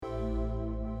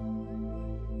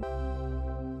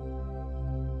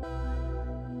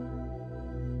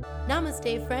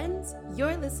Namaste, friends.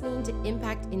 You're listening to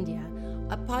Impact India,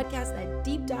 a podcast that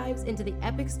deep dives into the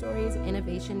epic stories of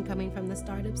innovation coming from the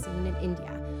startup scene in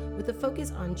India, with a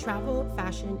focus on travel,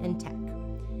 fashion, and tech.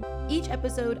 Each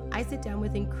episode, I sit down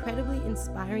with incredibly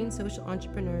inspiring social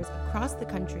entrepreneurs across the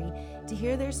country to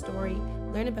hear their story,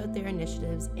 learn about their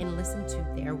initiatives, and listen to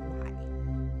their why.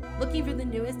 Looking for the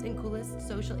newest and coolest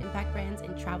social impact brands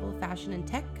in travel, fashion, and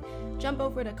tech? Jump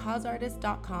over to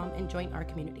causeartist.com and join our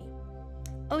community.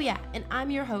 Oh yeah, and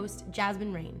I'm your host,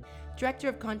 Jasmine Rain, Director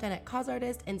of Content at Cause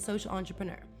Artist and Social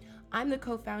Entrepreneur. I'm the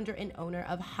co-founder and owner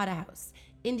of Hada House,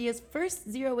 India's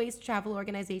first zero-waste travel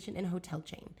organization and hotel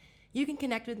chain. You can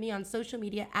connect with me on social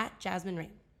media at Jasmine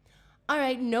Rain. All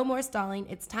right, no more stalling.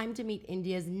 It's time to meet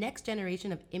India's next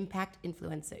generation of impact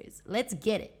influencers. Let's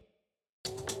get it.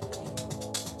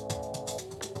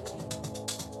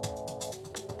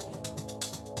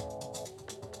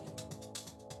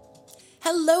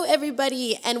 Hello,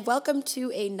 everybody, and welcome to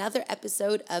another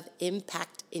episode of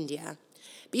Impact India.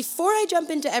 Before I jump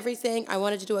into everything, I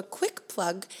wanted to do a quick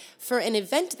plug for an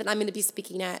event that I'm going to be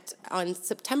speaking at on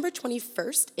September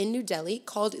 21st in New Delhi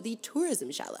called the Tourism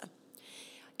Shala.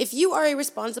 If you are a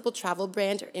responsible travel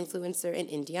brand or influencer in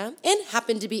India and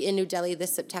happen to be in New Delhi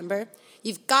this September,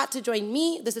 you've got to join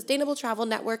me, the Sustainable Travel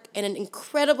Network, and an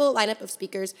incredible lineup of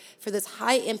speakers for this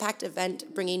high-impact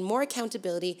event bringing more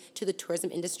accountability to the tourism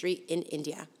industry in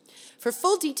India. For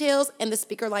full details and the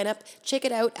speaker lineup, check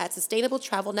it out at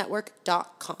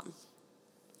sustainabletravelnetwork.com.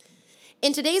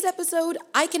 In today's episode,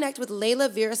 I connect with Leila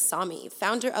Veerasamy,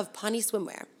 founder of Pani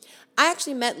Swimwear. I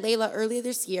actually met Leila earlier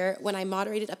this year when I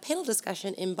moderated a panel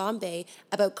discussion in Bombay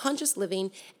about conscious living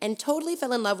and totally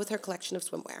fell in love with her collection of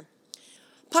swimwear.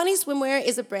 Pani Swimwear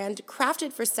is a brand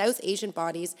crafted for South Asian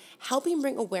bodies, helping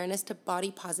bring awareness to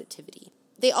body positivity.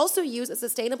 They also use a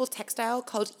sustainable textile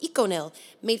called EcoNil,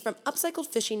 made from upcycled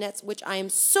fishing nets, which I am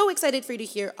so excited for you to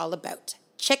hear all about.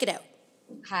 Check it out.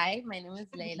 Hi, my name is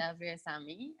Leila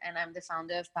Veerasamy, and I'm the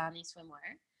founder of Pani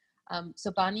Swimwear.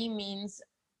 So Pani means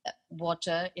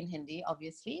water in Hindi,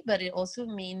 obviously, but it also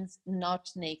means not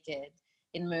naked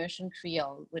in Mauritian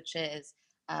Creole, which is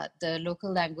the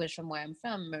local language from where I'm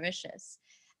from, Mauritius.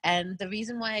 And the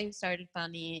reason why I started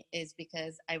Pani is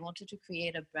because I wanted to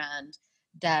create a brand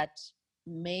that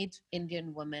made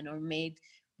Indian women or made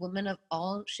women of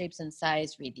all shapes and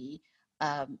size really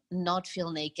not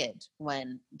feel naked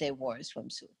when they wore a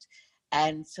swimsuit.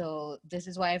 And so this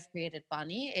is why I've created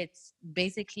Pani. It's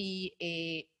basically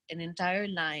an entire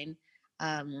line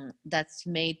that's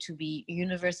made to be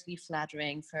universally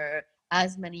flattering for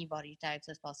as many body types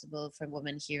as possible for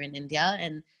women here in India,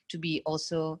 and to be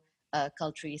also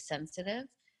culturally sensitive.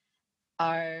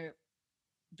 Our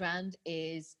brand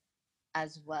is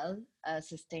as well a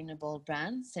sustainable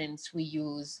brand, since we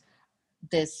use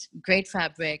this great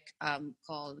fabric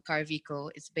called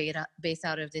Carvico. It's based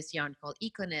out of this yarn called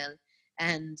Econil.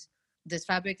 And this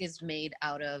fabric is made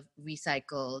out of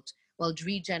recycled, well,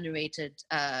 regenerated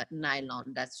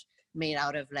nylon that's made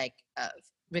out of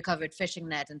recovered fishing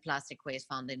net and plastic waste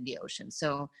found in the ocean.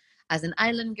 So as an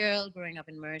island girl growing up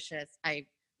in Mauritius, I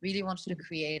really wanted to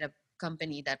create a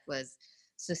company that was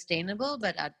sustainable,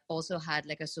 but also had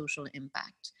like a social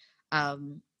impact.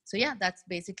 So yeah, that's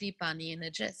basically Pani in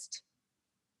a gist.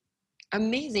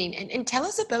 Amazing. And tell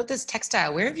us about this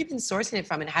textile. Where have you been sourcing it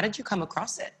from and how did you come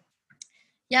across it?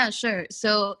 Yeah, sure.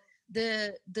 So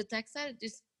the textile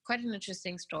is quite an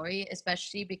interesting story,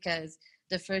 especially because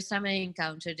the first time I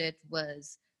encountered it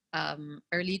was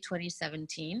early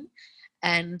 2017,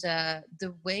 and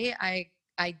the way I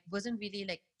wasn't really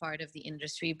like part of the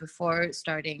industry before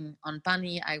starting on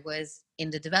Pani. I was in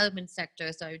the development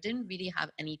sector, so I didn't really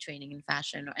have any training in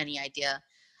fashion or any idea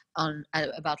on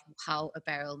about how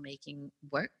apparel making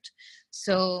worked.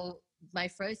 So my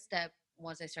first step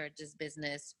once I started this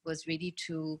business was really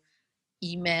to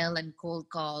email and cold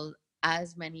call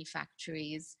as many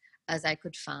factories as I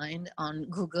could find on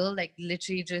Google, like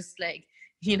literally just like,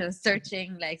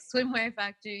 searching like swimwear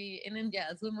factory in India,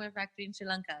 swimwear factory in Sri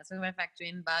Lanka, swimwear factory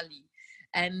in Bali.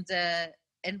 And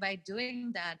by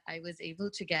doing that, I was able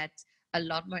to get a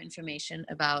lot more information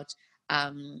about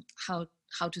um, how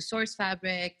how to source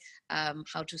fabric,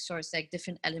 how to source like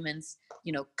different elements,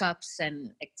 cups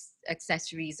and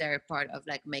accessories that are part of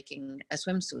like making a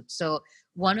swimsuit. So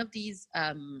one of these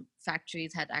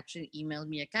factories had actually emailed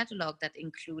me a catalog that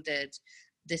included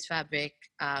this fabric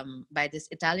by this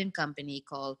Italian company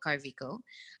called Carvico.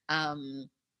 Um,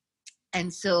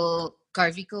 and so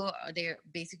Carvico, they're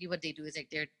basically what they do is like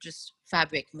they're just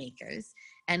fabric makers.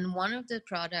 And one of the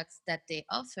products that they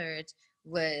offered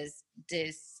was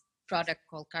this product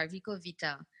called Carvico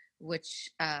Vita, which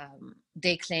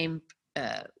they claim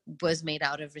was made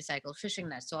out of recycled fishing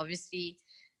nets. So obviously,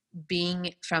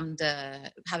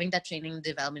 having that training and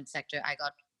development sector,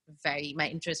 my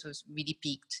interest was really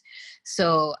peaked.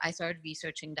 So I started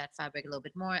researching that fabric a little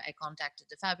bit more. I contacted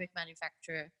the fabric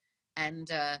manufacturer, and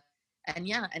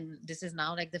this is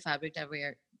now like the fabric that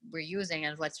we're using.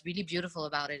 And what's really beautiful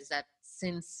about it is that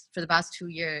for the past 2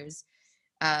 years,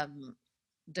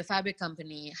 the fabric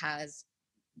company has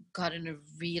gotten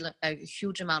a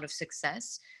huge amount of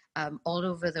success all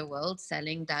over the world,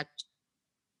 selling that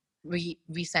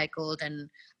recycled and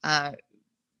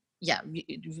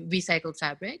recycled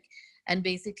fabric. And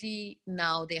basically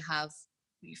now they have,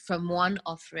 from one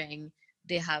offering,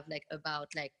 they have like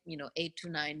about 8 to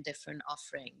 9 different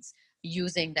offerings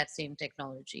using that same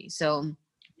technology. So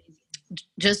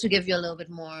just to give you a little bit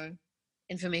more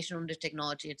information on the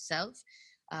technology itself,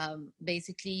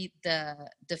 basically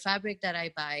the fabric that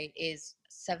I buy is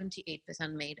 78%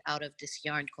 made out of this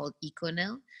yarn called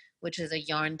ECONYL, which is a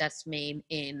yarn that's made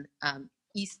in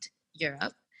East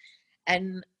Europe.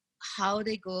 And how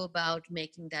they go about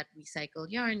making that recycled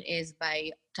yarn is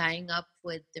by tying up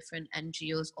with different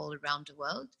NGOs all around the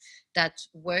world that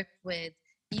work with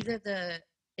either the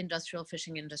industrial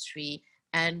fishing industry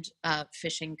and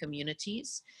fishing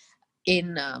communities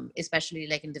in especially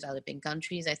like in developing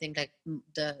countries. I think like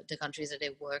the countries that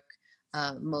they work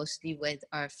mostly with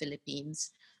are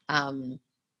Philippines, and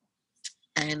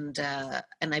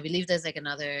I believe there's like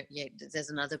there's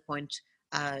another point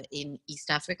in East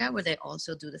Africa where they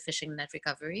also do the fishing net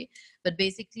recovery. But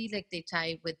basically, like, they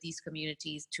tie with these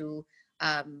communities to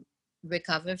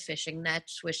recover fishing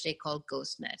nets, which they call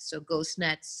ghost nets. So ghost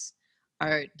nets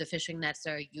are the fishing nets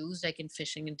that are used like in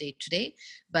fishing in day to day,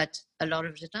 but a lot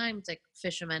of the times, like,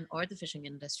 fishermen or the fishing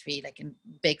industry, like in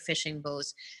big fishing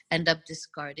boats, end up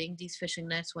discarding these fishing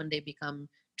nets when they become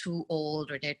too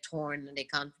old or they're torn and they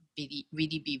can't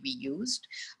really be reused.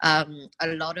 A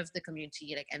lot of the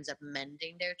community like ends up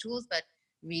mending their tools, but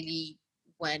really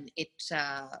when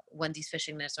these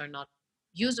fishing nets are not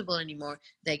usable anymore,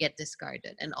 they get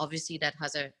discarded. And obviously that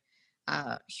has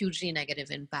a hugely negative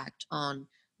impact on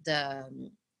the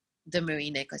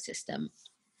marine ecosystem.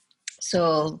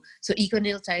 So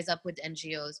ECONYL ties up with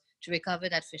NGOs to recover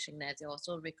that fishing nets. They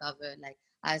also recover like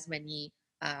as many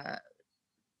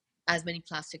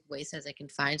plastic waste as I can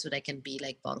find. So that can be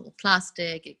like bottle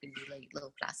plastic, it can be like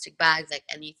little plastic bags, like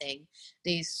anything.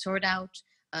 They sort out,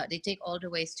 they take all the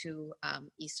waste to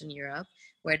Eastern Europe,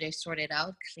 where they sort it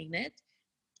out, clean it,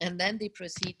 and then they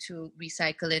proceed to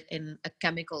recycle it in a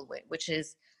chemical way, which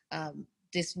is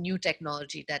this new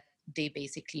technology that they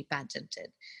basically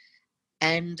patented.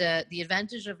 And the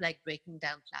advantage of like breaking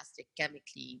down plastic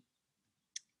chemically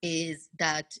is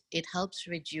that it helps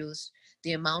reduce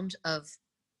the amount of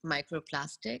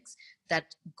microplastics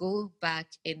that go back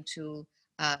into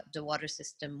the water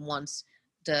system once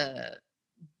the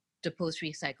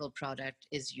post-recycled product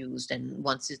is used and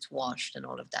once it's washed and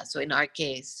all of that. So in our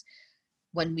case,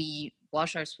 when we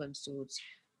wash our swimsuits,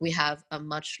 we have a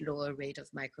much lower rate of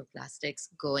microplastics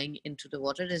going into the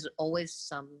water. There's always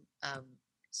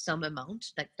some amount,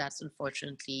 like that's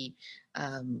unfortunately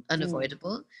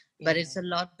unavoidable, but it's a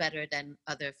lot better than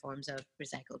other forms of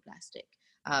recycled plastic,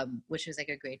 which is like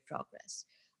a great progress.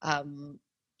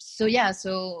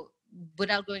 So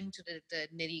without going into the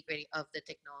nitty-gritty of the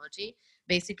technology,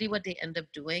 basically what they end up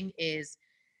doing is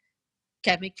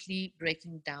chemically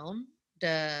breaking down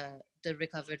the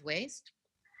recovered waste,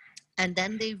 and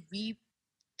then they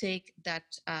take that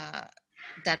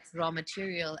raw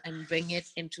material and bring it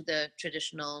into the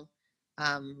traditional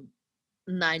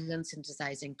nylon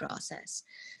synthesizing process.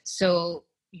 So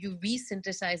you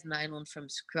re-synthesize nylon from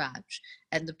scratch,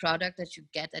 and the product that you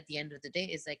get at the end of the day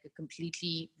is like a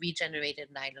completely regenerated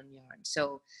nylon yarn.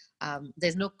 So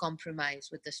there's no compromise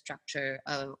with the structure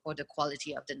or the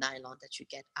quality of the nylon that you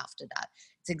get after that.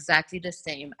 It's exactly the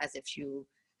same as if you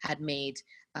had made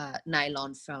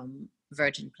nylon from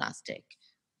virgin plastic,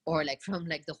 or like from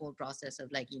like the whole process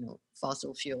of like,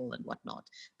 fossil fuel and whatnot.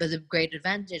 But the great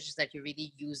advantage is that you're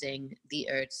really using the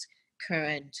Earth's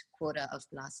current quota of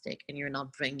plastic, and you're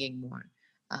not bringing more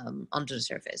onto the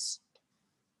surface.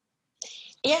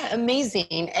 Yeah,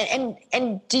 amazing.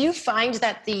 And do you find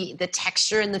that the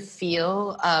texture and the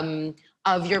feel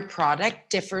of your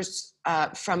product differs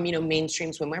from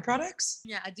mainstream swimwear products?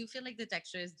 Yeah, I do feel like the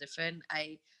texture is different.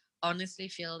 I honestly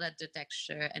feel that the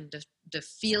texture and the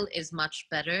feel is much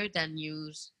better than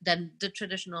the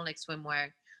traditional like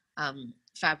swimwear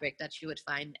fabric that you would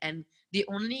find. And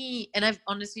I've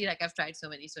honestly, like, I've tried so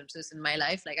many swimsuits in my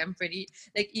life. Like, I'm pretty,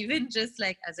 like, even just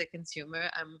like as a consumer,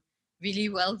 I'm really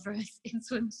well versed in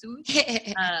swimsuits.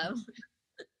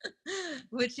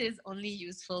 which is only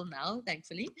useful now,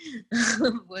 thankfully.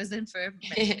 Wasn't for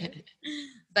many years.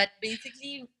 But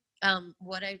basically,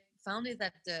 what I found is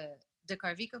that the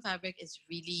Carvico fabric is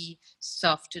really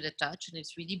soft to the touch and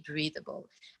it's really breathable.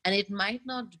 And it might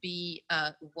not be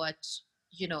what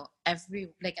every,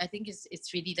 like, I think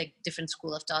it's really like different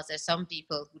school of thoughts. There's some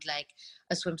people who'd like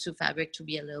a swimsuit fabric to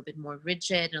be a little bit more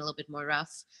rigid and a little bit more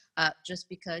rough, just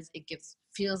because it gives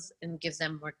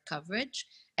them more coverage.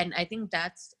 And I think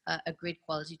that's a great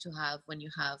quality to have when you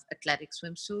have athletic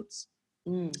swimsuits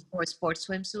or sports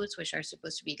swimsuits, which are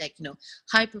supposed to be like,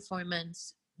 high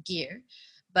performance gear.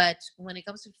 But when it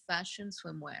comes to fashion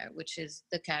swimwear, which is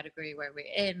the category where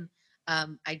we're in,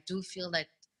 I do feel that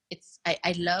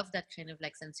I love that kind of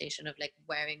like sensation of like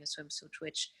wearing a swimsuit,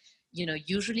 which,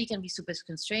 usually can be super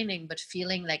constraining, but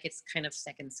feeling like it's kind of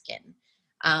second skin.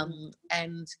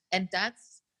 And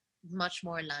that's much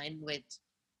more aligned with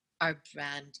our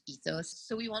brand ethos.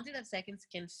 So we wanted a second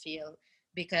skin feel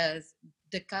because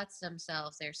the cuts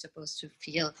themselves, they're supposed to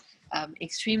feel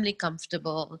extremely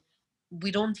comfortable.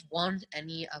 We don't want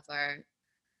any of our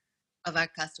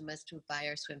customers to buy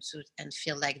our swimsuit and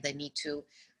feel like they need to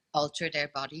alter their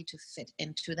body to fit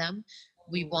into them.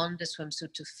 We want the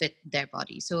swimsuit to fit their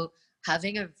body. So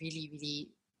having a really, really,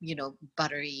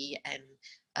 buttery and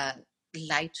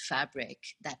light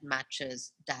fabric that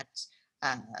matches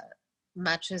I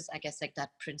guess, like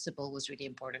that principle was really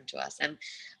important to us. And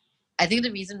I think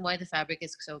the reason why the fabric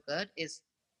is so good is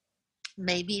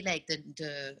maybe like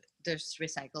the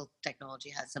recycled technology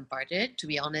has some part in it. To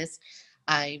be honest,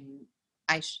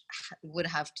 would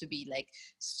have to be like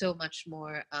so much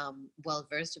more well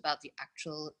versed about the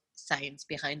actual science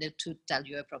behind it to tell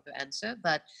you a proper answer.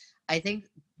 But I think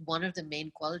one of the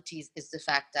main qualities is the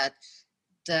fact that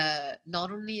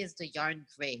not only is the yarn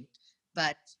great,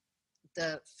 but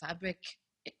the fabric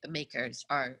makers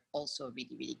are also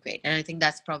really, really great. And I think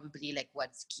that's probably like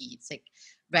what's key. It's like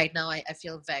right now I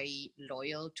feel very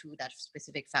loyal to that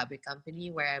specific fabric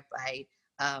company where I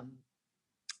buy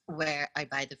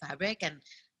the fabric. And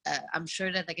I'm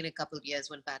sure that like in a couple of years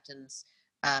when patents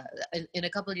in a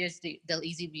couple of years there'll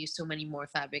easily be so many more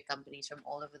fabric companies from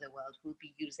all over the world who'll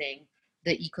be using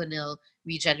the ECONYL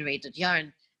regenerated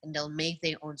yarn, and they'll make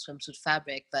their own swimsuit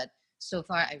fabric. But so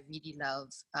far I really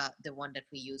love the one that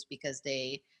we use because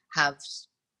they have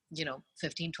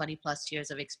 15-20 plus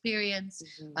years of experience.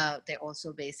 They're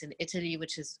also based in Italy,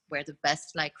 which is where the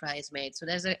best lycra is made. So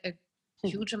there's a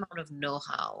huge amount of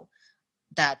know-how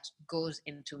that goes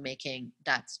into making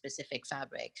that specific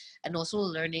fabric, and also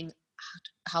learning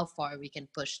how far we can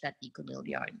push that ECONYL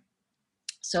yarn.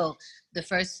 So the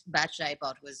first batch that I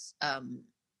bought was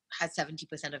had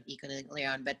 70% of ECONYL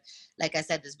yarn, but like I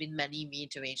said, there's been many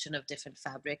reiteration of different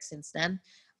fabrics since then,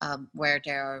 where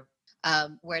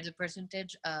the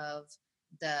percentage of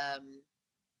the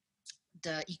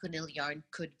ECONYL yarn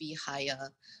could be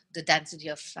higher, the density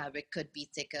of fabric could be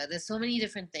thicker. There's so many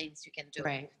different things you can do.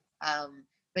 Right.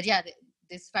 But yeah,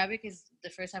 this fabric is, the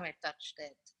first time I touched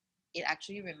it, it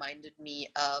actually reminded me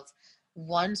of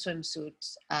one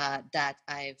swimsuit that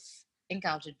I've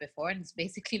encountered before, and it's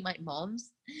basically my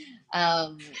mom's.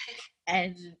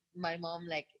 And my mom,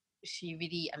 like, she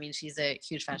really, I mean, she's a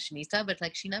huge fashionista, but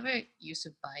like she never used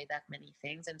to buy that many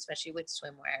things, and especially with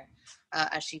swimwear,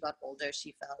 as she got older,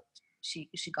 she felt she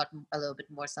got a little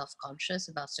bit more self-conscious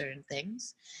about certain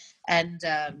things. And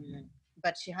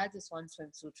but she had this one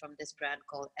swimsuit from this brand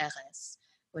called RS,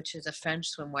 which is a French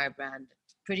swimwear brand,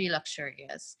 pretty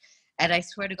luxurious. And I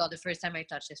swear to God, the first time I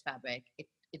touched this fabric, it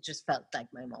just felt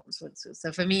like my mom's swimsuit.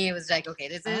 So for me, it was like, okay,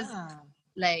 this is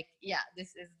like, yeah,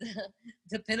 this is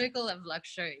the pinnacle of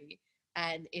luxury.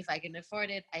 And if I can afford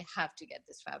it, I have to get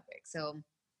this fabric. So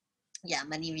yeah,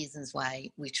 many reasons why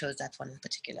we chose that one in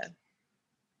particular.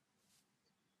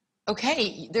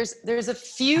 Okay, there's a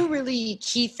few really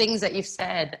key things that you've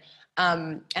said.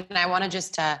 And I want to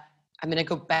just, I'm going to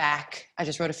go back. I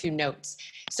just wrote a few notes.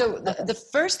 So the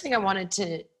first thing I wanted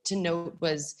to note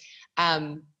was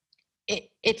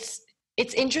it's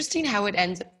interesting how it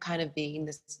ends up kind of being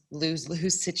this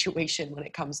lose-lose situation when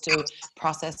it comes to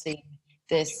processing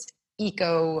this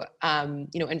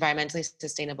environmentally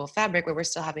sustainable fabric, where we're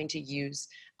still having to use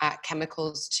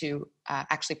chemicals to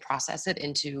actually process it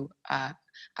into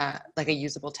like a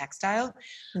usable textile.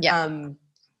 Yeah.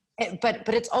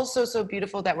 But it's also so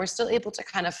beautiful that we're still able to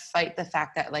kind of fight the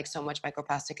fact that like so much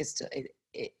microplastic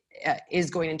is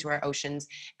going into our oceans,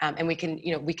 and we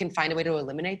can find a way to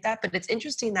eliminate that. But it's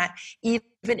interesting that even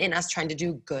even in us trying to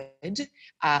do good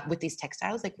with these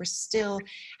textiles, like we're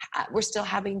still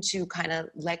having to kind of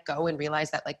let go and realize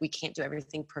that like we can't do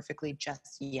everything perfectly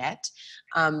just yet.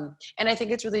 And I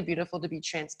think it's really beautiful to be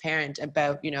transparent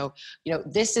about,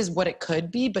 this is what it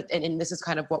could be, but and this is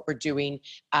kind of what we're doing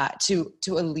to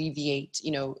alleviate,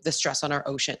 the stress on our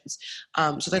oceans.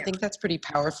 So I think that's pretty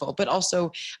powerful. But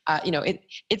also,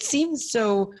 it seems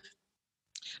so.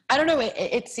 I don't know,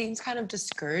 it seems kind of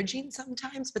discouraging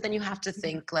sometimes, but then you have to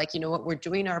think like, what, we're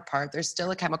doing our part. There's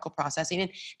still a chemical processing.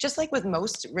 And just like with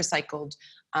most recycled,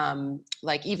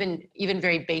 like even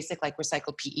very basic, like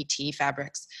recycled PET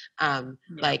fabrics,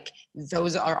 like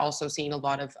those are also seeing a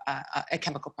lot of a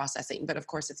chemical processing. But of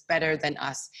course it's better than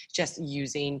us just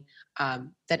using,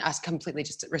 than us completely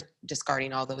just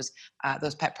discarding all those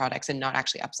pet products and not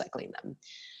actually upcycling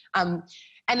them.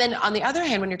 And then on the other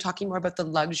hand, when you're talking more about the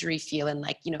luxury feel and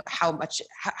like, how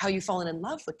you've fallen in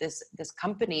love with this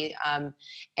company. I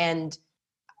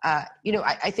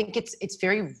think it's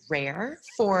very rare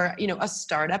for, a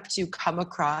startup to come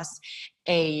across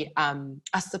a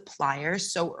supplier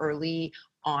so early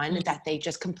on that they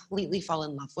just completely fall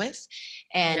in love with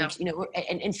and,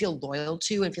 and feel loyal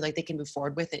to and feel like they can move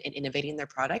forward with in innovating their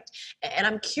product. And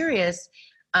I'm curious,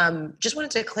 just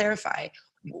wanted to clarify,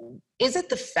 is it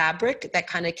the fabric that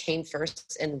kind of came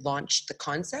first and launched the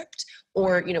concept,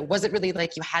 or was it really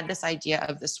like you had this idea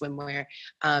of the swimwear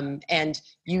and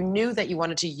you knew that you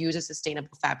wanted to use a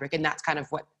sustainable fabric, and that's kind of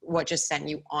what just sent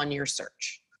you on your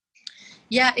search?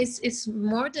 Yeah, it's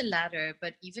more the latter,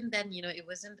 but even then, it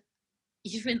wasn't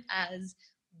even as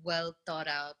well thought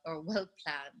out or well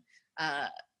planned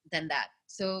than that.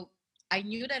 So I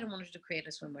knew that I wanted to create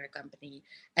a swimwear company,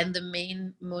 and the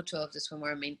main motto of the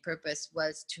swimwear, main purpose,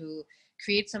 was to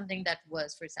create something that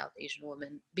was for South Asian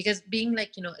women. Because being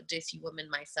like, a Desi woman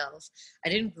myself, I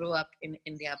didn't grow up in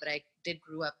India, but I did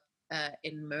grow up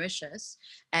in Mauritius,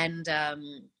 and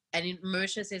in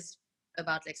Mauritius is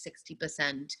about like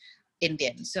 60%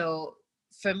 Indian. So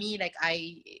for me, like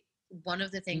one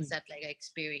of the things that like I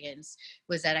experienced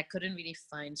was that I couldn't really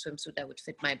find swimsuit that would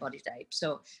fit my body type.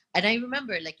 So, and I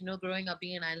remember like, growing up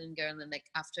being an island girl, and like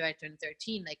after I turned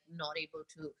 13, like not able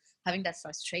to, having that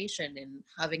frustration and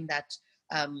having that,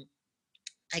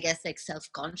 I guess like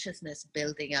self-consciousness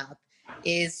building up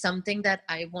is something that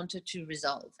I wanted to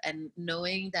resolve. And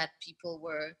knowing that people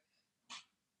were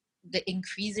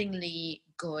increasingly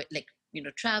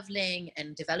traveling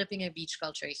and developing a beach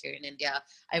culture here in India,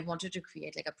 I wanted to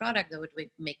create like a product that would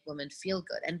make women feel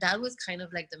good. And that was kind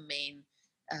of like the main,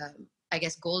 I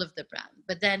guess, goal of the brand.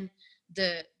 But then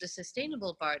the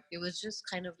sustainable part, it was just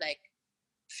kind of like,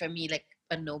 for me, like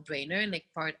a no-brainer and like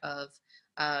part of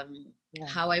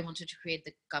how I wanted to create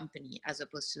the company as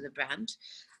opposed to the brand.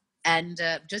 And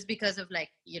just because of like,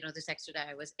 the sector that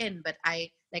I was in, but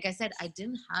like I said, I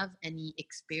didn't have any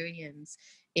experience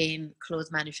in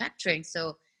clothes manufacturing.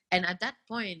 So, and at that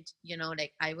point,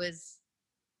 like I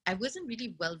wasn't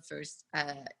really well versed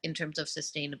in terms of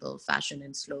sustainable fashion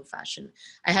and slow fashion.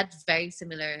 I had very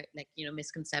similar, like,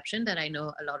 misconception that I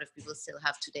know a lot of people still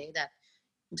have today, that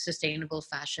sustainable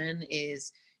fashion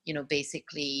is,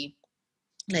 basically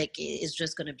like it's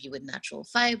just going to be with natural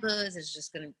fibers. It's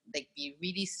just going to like be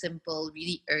really simple,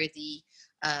 really earthy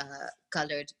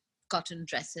colored cotton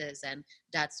dresses, and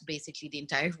that's basically the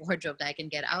entire wardrobe that I can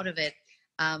get out of it.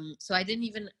 So I didn't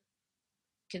even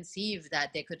conceive that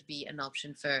there could be an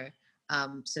option for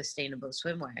sustainable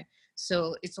swimwear.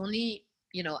 So it's only,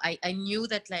 I knew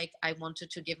that like I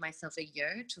wanted to give myself a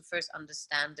year to first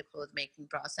understand the clothes making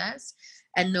process,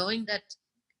 and knowing that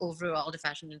overall the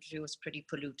fashion industry was pretty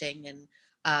polluting and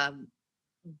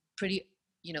pretty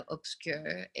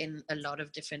obscure in a lot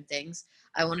of different things.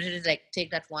 I wanted to like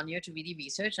take that 1 year to really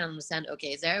research and understand, okay,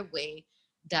 is there a way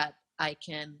that I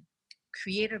can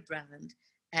create a brand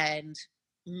and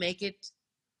make it,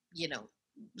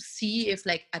 see if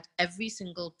like at every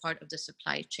single part of the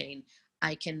supply chain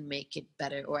I can make it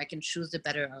better, or I can choose the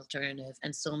better alternative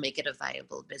and still make it a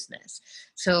viable business.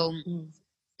 So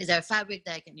is there a fabric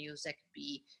that I can use that could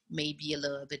be maybe a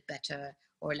little bit better,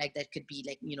 or like that could be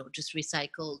like, just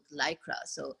recycled lycra?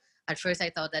 So at first I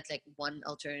thought that like one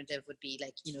alternative would be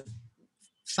like,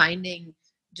 finding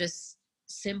just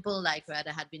simple lycra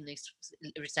that had been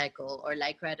recycled, or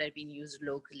lycra that had been used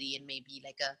locally and maybe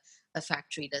like a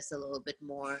factory that's a little bit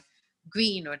more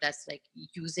green, or that's like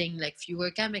using like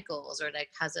fewer chemicals, or like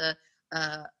has a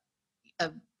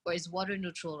or is water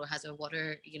neutral, or has a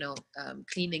water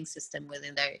cleaning system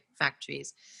within their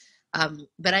factories.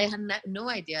 But I had no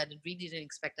idea, and really didn't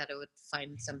expect that I would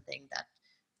find something that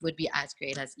would be as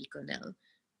great as EcoNil.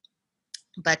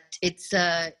 But it's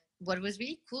what was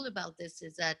really cool about this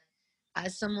is that,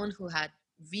 as someone who had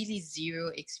really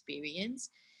zero experience,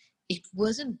 it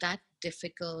wasn't that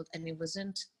difficult, and it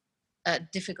wasn't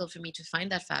difficult for me to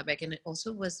find that fabric, and it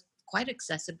also was quite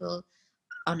accessible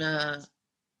on a,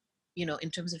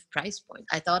 in terms of price point.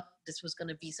 I thought this was going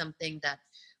to be something that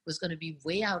was going to be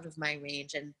way out of my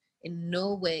range, and in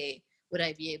no way would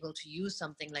I be able to use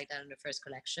something like that in the first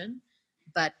collection.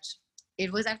 But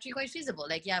it was actually quite feasible.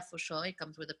 Like, yeah, for sure, it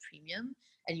comes with a premium,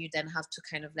 and you then have to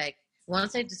kind of like,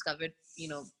 once I discovered,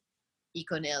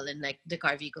 EcoNil and like the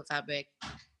Carvico fabric,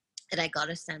 and I got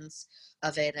a sense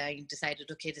of it, I decided,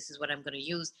 okay, this is what I'm going to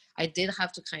use. I did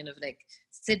have to kind of like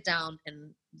sit down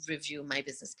and review my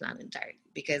business plan entirely,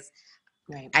 because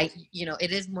Right.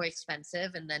 it is more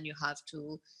expensive, and then you have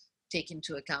to take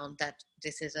into account that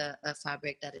this is a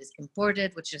fabric that is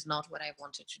imported, which is not what I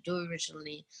wanted to do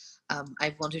originally.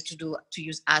 I wanted to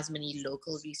use as many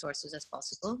local resources as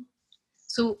possible.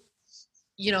 So,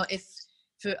 if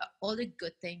for all the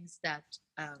good things that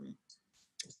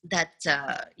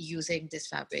using this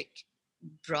fabric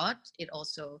brought, it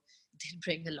also did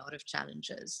bring a lot of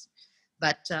challenges.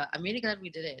 But I'm really glad we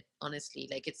did it, honestly.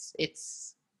 Like,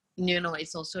 it's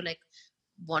also like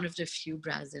one of the few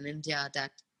brands in India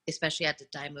that, especially at the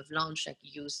time of launch, like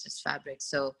used this fabric.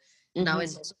 So now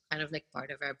it's also kind of like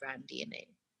part of our brand DNA.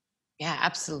 Yeah,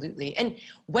 absolutely. And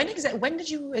when did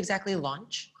you exactly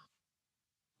launch?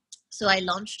 So I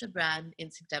launched a brand in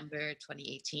September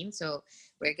 2018. So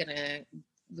we're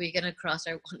gonna cross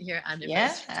our 1-year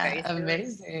anniversary. Yeah,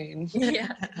 amazing.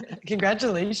 Yeah.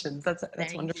 Congratulations. That's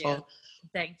wonderful.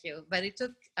 Thank you. But it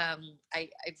took I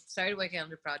started working on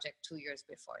the project 2 years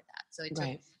before that. So it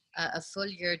took a full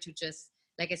year to just,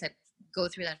 like I said, go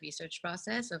through that research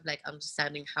process of like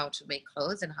understanding how to make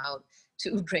clothes and how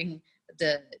to bring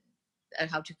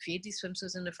how to create these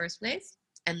swimsuits in the first place.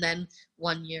 And then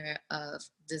 1 year of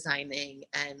designing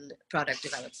and product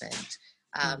development,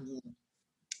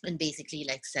 and basically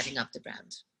like setting up the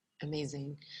brand.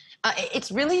 Amazing.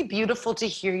 It's really beautiful to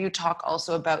hear you talk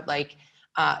also about like,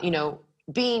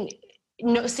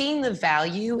 seeing the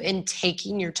value in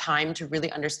taking your time to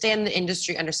really understand the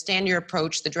industry, understand your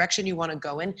approach, the direction you want to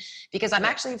go in. Because I'm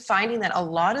actually finding that a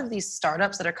lot of these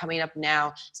startups that are coming up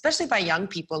now, especially by young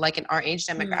people, like in our age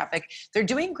demographic, they're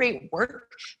doing great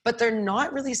work, but they're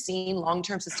not really seeing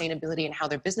long-term sustainability in how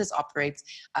their business operates,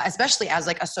 especially as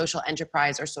like a social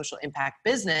enterprise or social impact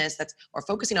business or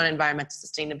focusing on environmental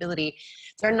sustainability.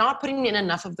 They're not putting in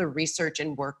enough of the research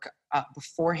and work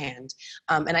beforehand.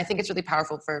 And I think it's really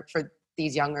powerful for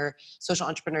these younger social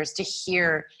entrepreneurs to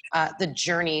hear the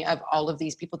journey of all of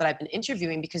these people that I've been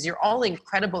interviewing, because you're all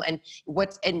incredible. And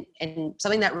and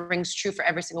something that rings true for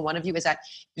every single one of you is that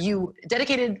you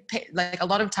dedicated like a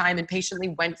lot of time and patiently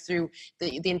went through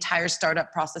the entire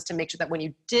startup process to make sure that when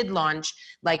you did launch,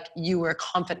 like you were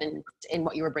confident in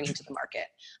what you were bringing to the market.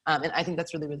 And I think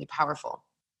that's really, really powerful.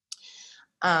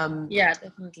 Yeah,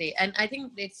 definitely. And I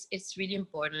think it's really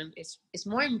important. It's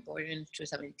more important to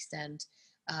some extent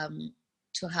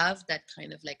to have that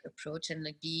kind of like approach and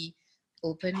like be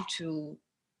open to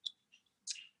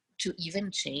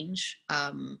even change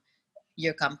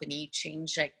your company,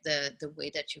 change like the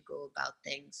way that you go about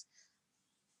things,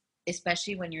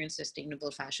 especially when you're in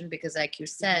sustainable fashion, because like you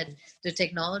said, the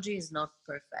technology is not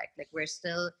perfect. Like we're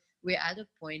at a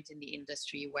point in the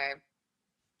industry where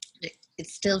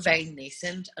it's still very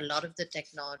nascent. A lot of the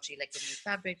technology, like the new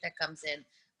fabric that comes in,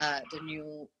 the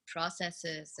new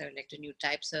processes, or like the new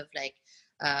types of like,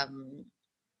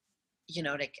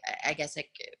 like I guess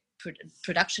like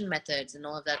production methods and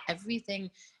all of that, everything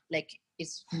like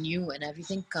is new, and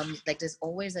everything comes like there's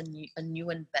always a new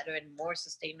and better and more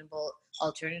sustainable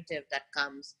alternative that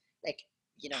comes like,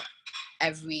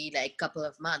 every like couple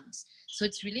of months. So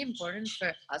it's really important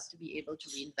for us to be able to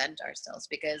reinvent ourselves,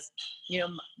 because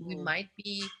we might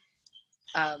be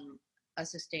a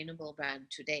sustainable brand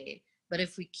today, but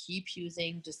if we keep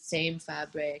using the same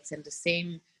fabrics and the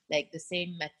same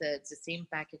methods, the same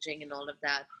packaging and all of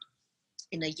that,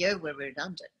 in a year we're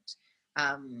redundant.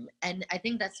 And I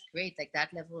think that's great. Like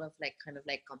that level of like kind of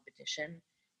like competition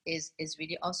is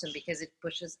really awesome, because it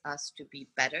pushes us to be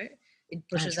better. It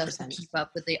pushes 100%. Us to keep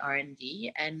up with the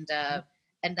R&D, and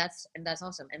that's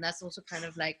awesome. And that's also kind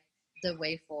of like the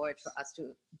way forward for us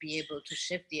to be able to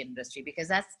shift the industry, because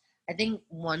that's, I think,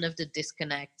 one of the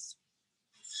disconnects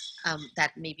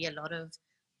that maybe a lot of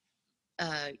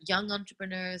young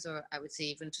entrepreneurs, or I would say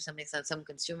even to some extent some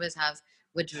consumers, have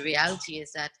with reality,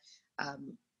 is that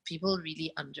people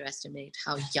really underestimate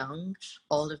how young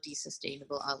all of these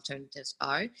sustainable alternatives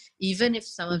are, even if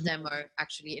some of them are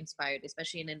actually inspired,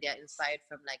 especially in India, inspired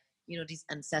from like, these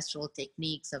ancestral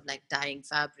techniques of like dyeing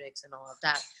fabrics and all of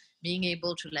that. Being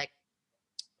able to like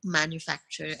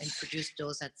manufacture and produce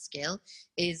those at scale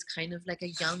is kind of like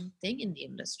a young thing in the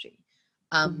industry.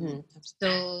 Um,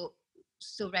 so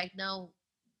right now,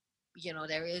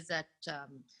 there is that,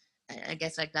 I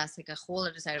guess like that's like a whole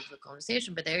other side of the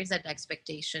conversation, but there is that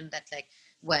expectation that like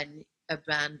when a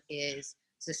brand is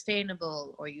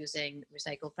sustainable or using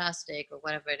recycled plastic or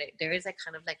whatever, there is a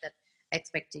kind of like that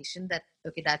expectation that,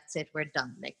 okay, that's it, we're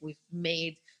done. Like we've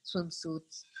made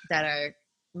swimsuits that are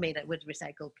made with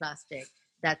recycled plastic.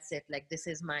 That's it. Like this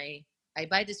is I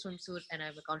buy this swimsuit and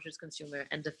I'm a conscious consumer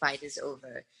and the fight is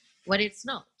over. When it's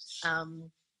not. And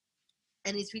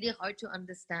it's really hard to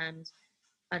understand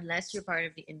unless you're part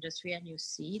of the industry and you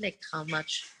see like how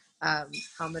much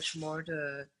more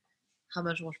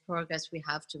progress we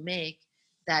have to make,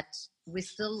 that we're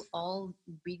still all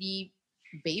really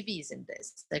babies in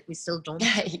this. Like we still don't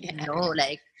know,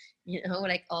 like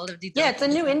like all of the it's a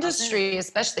new industry,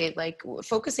 especially like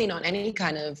focusing on any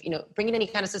kind of bringing any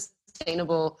kind of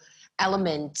sustainable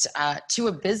element to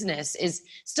a business is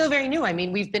still very new. I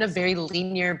mean, we've been a very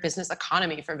linear business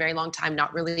economy for a very long time,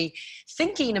 not really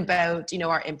thinking about,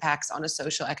 our impacts on a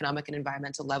social, economic, and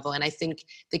environmental level. And I think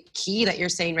the key that you're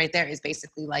saying right there is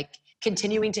basically like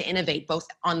continuing to innovate both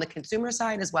on the consumer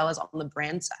side as well as on the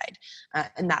brand side.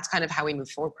 And that's kind of how we move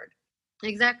forward.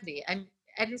 Exactly. And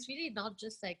it's really not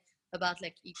just like about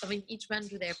like, each brand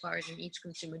do their part and each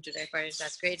consumer do their part, and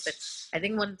that's great. But I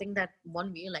think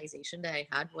one realization that I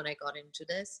had when I got into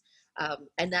this,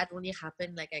 and that only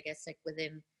happened like, I guess like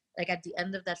within, like at the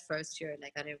end of that first year,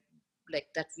 like kind of like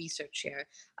that research year,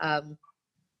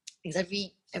 is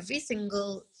every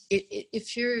single,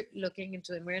 if you're looking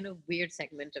into it, we're in a weird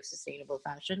segment of sustainable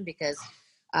fashion because,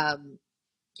 a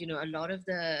lot of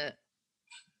the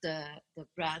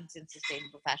brands in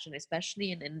sustainable fashion,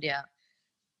 especially in India,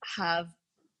 have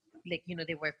like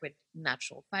they work with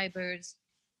natural fibers.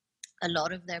 A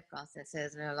lot of their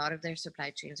processes and a lot of their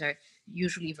supply chains are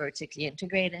usually vertically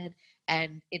integrated,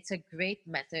 and it's a great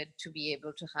method to be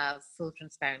able to have full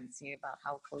transparency about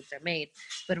how clothes are made.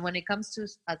 But when it comes to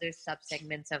other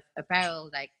subsegments of apparel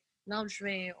like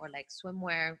lingerie or like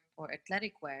swimwear or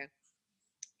athletic wear,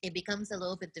 it becomes a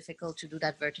little bit difficult to do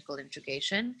that vertical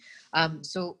integration.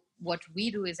 So what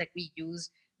we do is like we use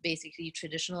basically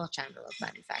traditional channel of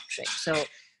manufacturing. So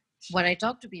when I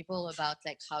talk to people about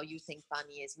like how you think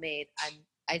pani is made,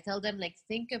 I tell them like,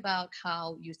 think about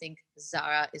how you think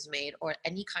Zara is made, or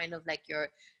any kind of like your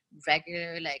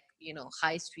regular like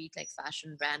high street like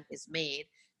fashion brand is made.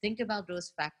 Think about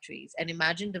those factories and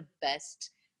imagine the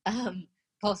best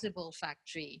possible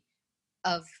factory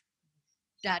of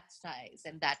that size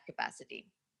and that capacity.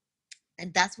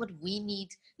 And that's what we need.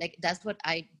 Like that's what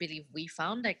I believe we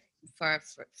found like for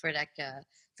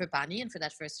pani and for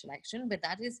that first selection. But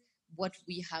that is what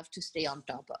we have to stay on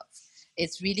top of.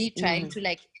 It's really trying to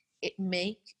like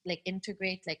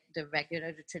integrate like the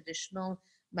traditional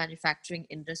manufacturing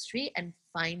industry and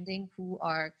finding who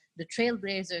are the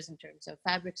trailblazers in terms of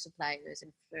fabric suppliers,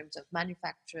 in terms of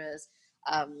manufacturers,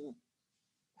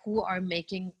 who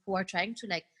are trying to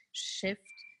like shift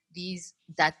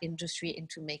that industry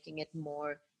into making it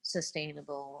more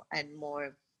sustainable and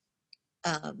more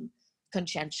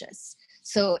conscientious.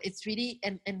 So it's really,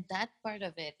 and that part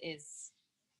of it is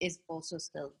also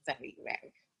still very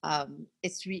rare.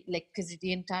 It's like, because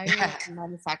the entire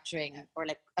manufacturing or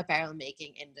like apparel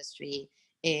making industry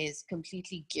is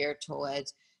completely geared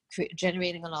towards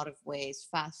generating a lot of waste,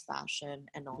 fast fashion,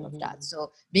 and all of that.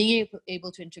 So being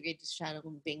able to integrate this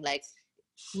channel, being like,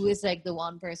 who is like the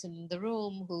one person in the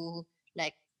room who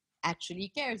like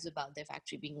actually cares about their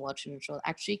factory being water neutral,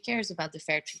 actually cares about the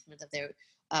fair treatment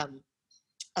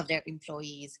of their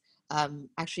employees,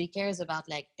 actually cares about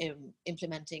like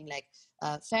implementing like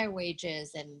fair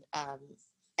wages and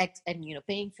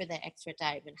paying for their extra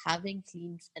time and having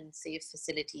clean and safe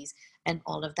facilities and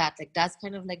all of that. Like that's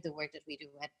kind of like the work that we do.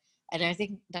 And I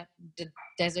think that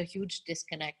there's a huge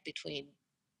disconnect between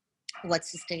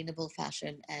what's sustainable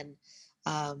fashion and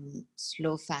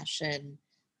slow fashion.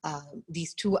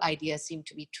 These two ideas seem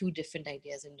to be two different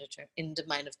ideas in the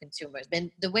mind of consumers.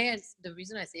 And the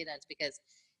reason I say that is because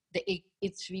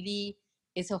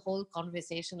it's a whole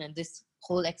conversation, and this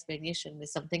whole explanation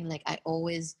is something like I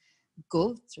always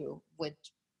go through with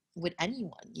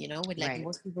anyone, with like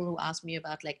most people who ask me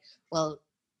about like, well,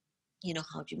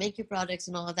 how do you make your products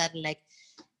and all of that. And like,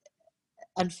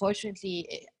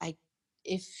 unfortunately,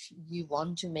 if we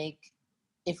want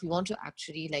to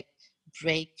actually like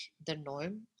break the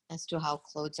norm as to how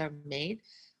clothes are made,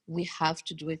 we have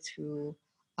to do it through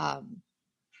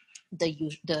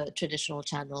the traditional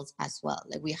channels as well.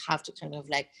 Like we have to kind of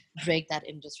like break that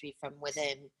industry from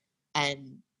within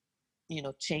and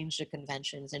change the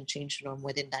conventions and change the norm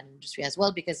within that industry as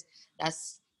well, because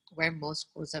that's where most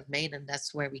clothes are made and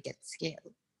that's where we get scale.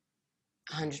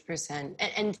 100%.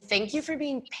 And thank you for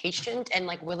being patient and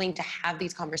like willing to have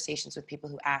these conversations with people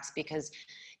who ask, because,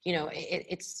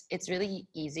 it's really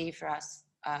easy for us,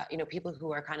 people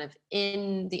who are kind of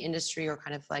in the industry or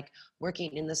kind of like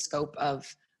working in the scope of,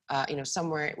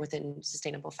 somewhere within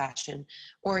sustainable fashion,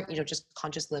 or, just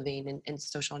conscious living and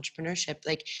social entrepreneurship.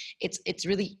 Like it's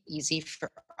really easy for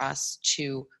us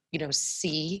to,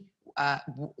 see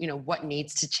what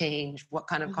needs to change, what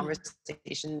kind of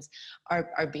conversations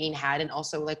are being had, and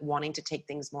also like wanting to take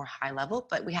things more high level.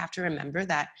 But we have to remember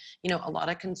that a lot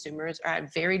of consumers are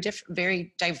at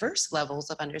very diverse levels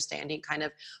of understanding kind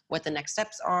of what the next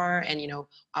steps are, and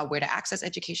where to access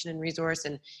education and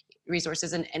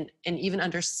resources, and even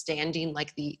understanding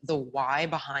like the why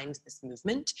behind this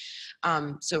movement.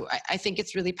 So I think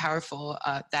it's really powerful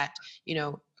that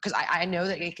because I know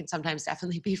that it can sometimes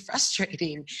definitely be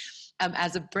frustrating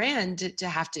as a brand to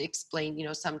have to explain,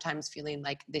 sometimes feeling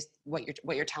like this, what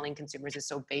you're telling consumers is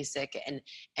so basic and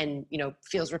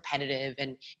feels repetitive,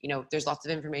 and there's lots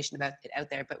of information about it out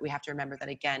there. But we have to remember that,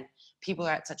 again, people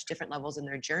are at such different levels in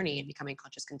their journey in becoming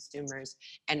conscious consumers,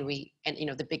 and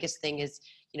the biggest thing is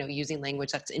using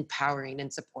language that's empowering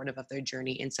and supportive of their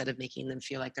journey instead of making them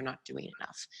feel like they're not doing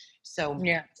enough. So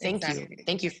yeah,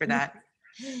 thank you for that.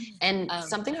 And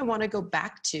something I want to go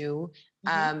back to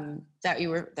that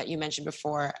you mentioned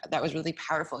before that was really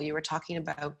powerful. You were talking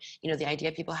about the idea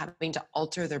of people having to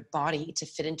alter their body to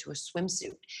fit into a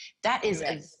swimsuit. That is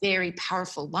a very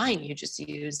powerful line you just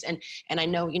used, and I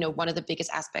know one of the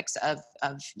biggest aspects of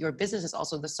your business is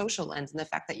also the social lens, and the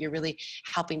fact that you're really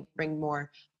helping bring more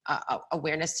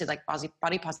awareness to like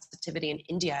body positivity in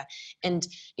India. And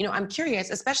I'm curious,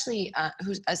 especially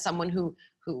as someone who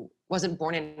wasn't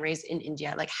born and raised in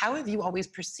India, like how have you always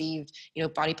perceived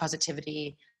body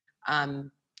positivity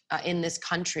in this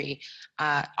country?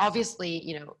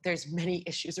 Obviously there's any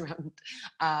issues around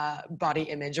body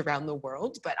image around the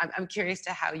world, but I'm curious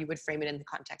to how you would frame it in the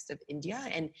context of India,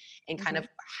 and kind of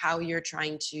how you're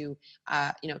trying to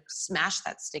smash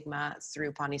that stigma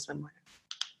through Pawnee Swimwear.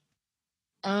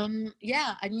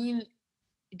 Yeah, I mean,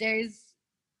 there's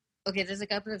a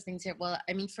couple of things here. Well,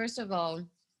 I mean, first of all,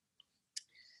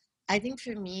 I think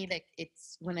for me, like,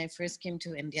 it's when I first came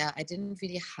to India, I didn't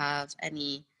really have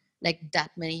any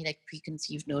that many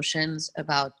preconceived notions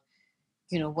about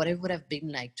what it would have been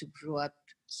like to grow up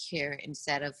here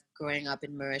instead of growing up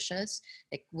in Mauritius.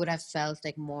 Like, would have felt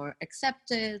like more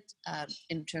accepted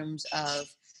in terms of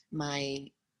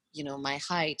my my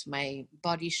height, my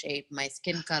body shape, my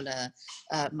skin color,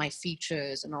 my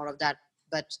features, and all of that.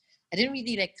 But I didn't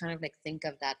really think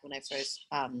of that when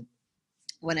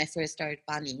I first started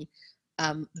Pani,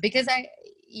 because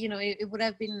it would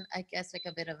have been, I guess, a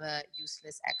bit of a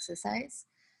useless exercise.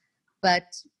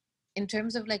 But in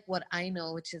terms of what I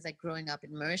know, which is growing up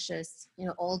in Mauritius,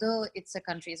 although it's a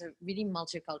really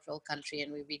multicultural country,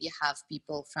 and we really have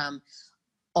people from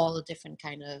all different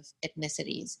kind of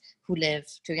ethnicities who live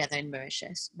together in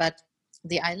Mauritius. But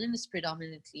the island is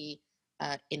predominantly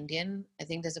Indian. I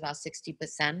think there's about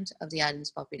 60% of the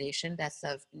island's population that's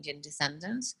of Indian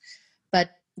descendants. But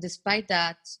despite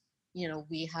that,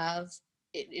 we have,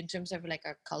 in terms of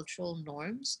our cultural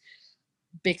norms,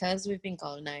 because we've been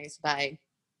colonized by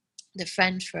the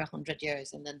French for 100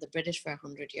 years and then the British for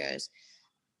 100 years,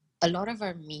 a lot of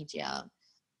our media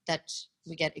that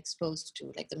we get exposed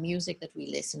to, like the music that we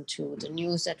listen to, the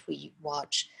news that we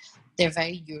watch, they're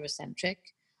very Eurocentric,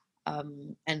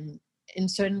 and in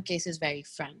certain cases very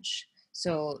French.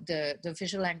 So the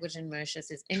official language in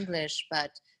Mauritius is English,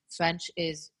 but French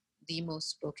is the most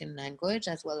spoken language,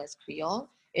 as well as Creole.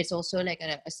 It's also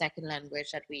a second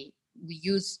language that we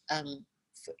use in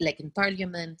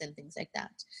parliament and things like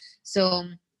that. So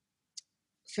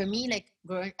for me,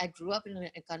 I grew up in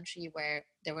a country where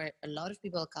there were a lot of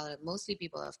people of color, mostly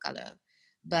people of color,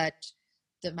 but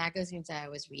the magazines that I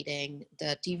was reading,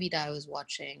 the TV that I was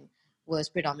watching was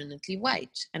predominantly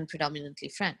white and predominantly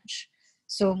French.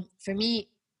 So for me,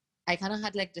 I kind of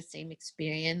had the same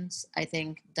experience, I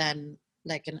think, than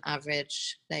an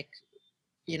average, I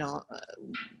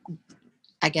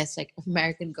guess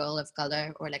American girl of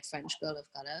color or French girl of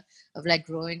color, of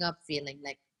growing up feeling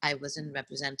like I wasn't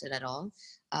represented at all.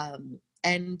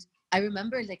 And I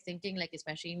remember thinking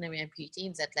especially in my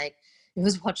preteens that it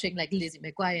was watching Lizzie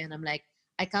McGuire, and I'm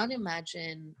I can't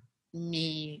imagine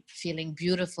me feeling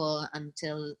beautiful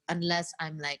unless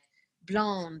I'm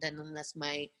blonde, and unless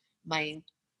my my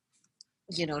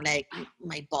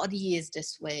body is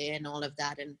this way and all of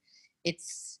that. And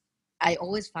it's, I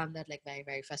always found that like very,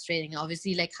 very frustrating.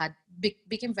 Obviously, like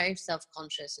became very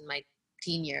self-conscious in my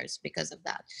teen years because of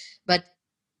that. But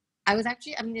I was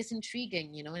actually, I mean, it's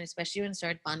intriguing, you know, and especially when I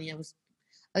started Pani, I was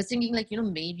thinking like, you know,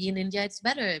 maybe in India it's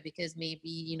better because maybe,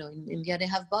 you know, in India they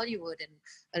have Bollywood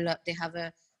and they have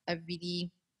a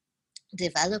really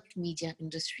developed media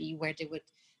industry where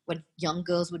when young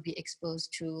girls would be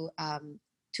exposed to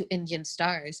Indian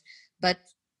stars. But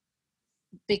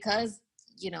because,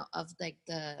 you know, of like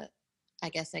I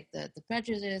guess like the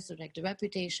prejudice or like the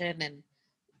reputation, and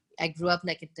I grew up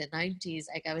like in the 90s,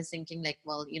 like I was thinking like,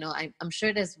 well, you know, I'm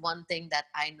sure there's one thing that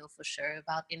I know for sure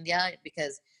about India,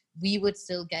 because we would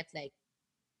still get like,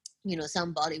 you know,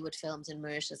 some Bollywood films in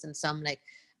Mauritius and some like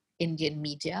Indian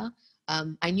media.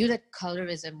 I knew that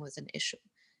colorism was an issue.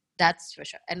 That's for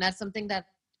sure. And that's something that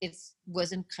it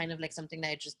wasn't kind of like something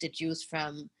that I just deduced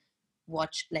from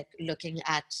looking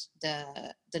at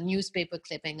the newspaper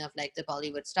clipping of like the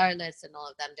Bollywood starlets and all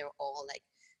of them. They were all like,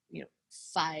 you know,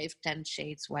 5-10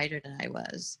 shades whiter than I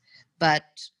was.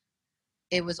 But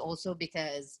it was also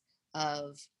because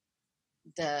of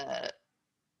the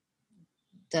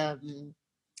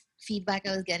feedback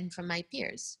I was getting from my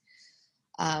peers.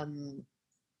 And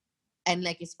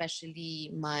like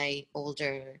especially my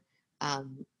older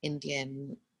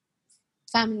Indian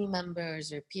family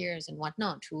members or peers and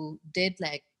whatnot who did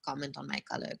like comment on my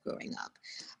color growing up.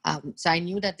 So I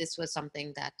knew that this was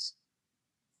something that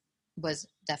was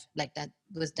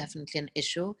definitely an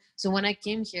issue. So when I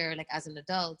came here, like as an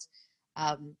adult,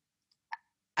 um,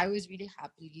 I was really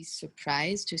happily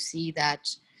surprised to see that,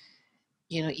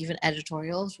 you know, even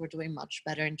editorials were doing much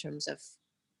better in terms of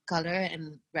color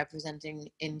and representing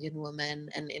Indian women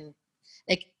and in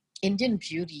like Indian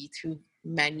beauty through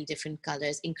many different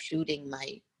colors, including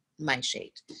my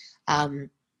shade.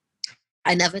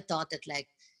 I never thought that like,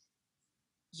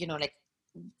 you know, like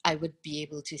I would be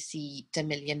able to see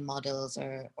Tamilian models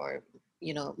or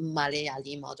you know,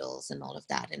 Malayali models and all of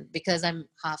that. And because I'm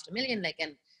half Tamilian, like,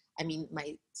 and I mean,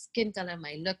 my skin color,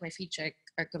 my look, my feature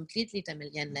are completely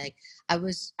Tamilian. Like,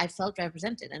 I felt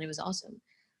represented, and it was awesome.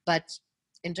 But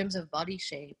in terms of body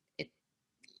shape,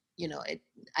 you know,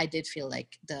 I did feel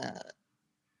like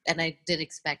and I did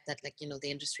expect that, like, you know, the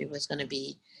industry was going to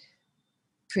be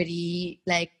pretty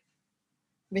like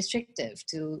restrictive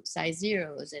to size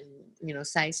zeros and, you know,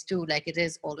 size 2, like it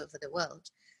is all over the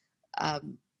world.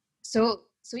 So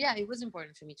yeah, it was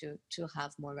important for me to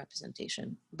have more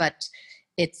representation, but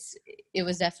it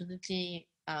was definitely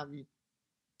I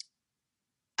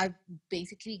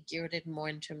basically geared it more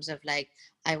in terms of like,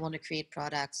 I want to create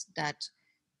products that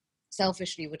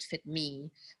selfishly would fit me,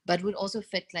 but would also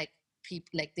fit like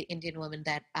people, like the Indian women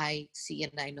that I see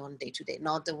and I know on day to day,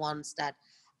 not the ones that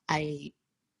I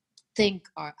think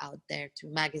are out there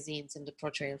through magazines and the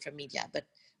portrayal from media, but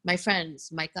my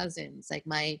friends, my cousins, like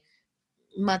my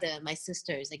mother, my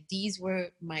sisters, like these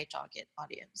were my target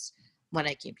audience when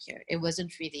I came here. It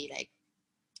wasn't really like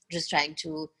just trying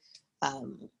to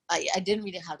I didn't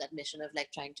really have that mission of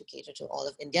like trying to cater to all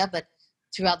of India, but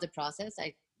throughout the process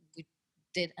we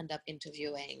did end up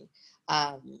interviewing,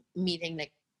 meeting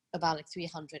like about like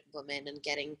 300 women and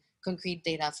getting concrete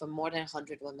data from more than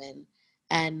 100 women.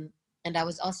 And that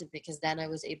was awesome, because then I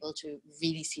was able to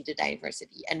really see the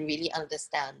diversity and really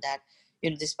understand that,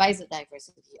 you know, despite the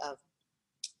diversity of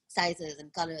sizes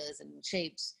and colors and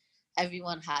shapes,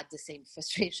 everyone had the same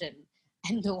frustration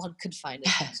and no one could find a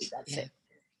swimsuit that fit.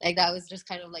 Like that was just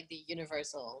kind of like the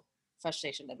universal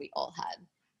frustration that we all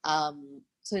had.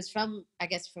 So it's from, I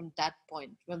guess, from that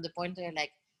point, from the point where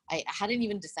like I hadn't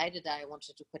even decided that I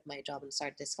wanted to quit my job and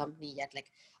start this company yet. Like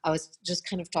I was just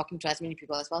kind of talking to as many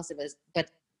people as possible.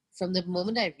 But from the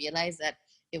moment I realized that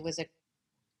it was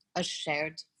a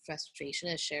shared frustration,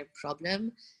 a shared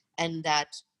problem, and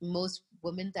that most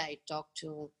women that I talked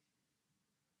to,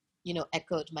 you know,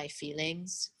 echoed my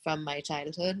feelings from my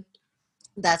childhood,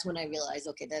 that's when I realized,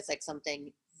 okay, there's like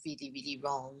something really, really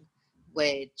wrong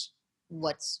with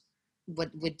what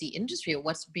with the industry, or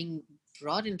what's being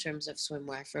brought in terms of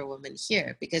swimwear for women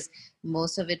here, because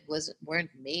most of it weren't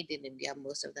made in India.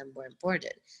 Most of them were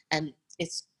imported. And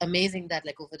it's amazing that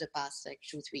like over the past like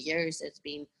 2-3 years, it's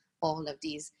been all of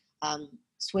these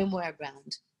swimwear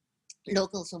brand,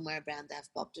 local swimwear brand that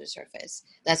have popped to the surface.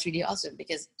 That's really awesome,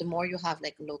 because the more you have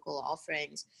like local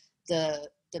offerings, the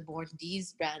more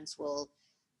these brands will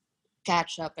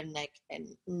catch up and like and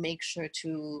make sure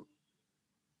to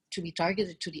be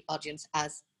targeted to the audience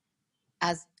as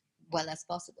well as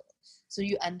possible. So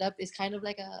you end up, it's kind of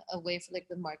like a way for like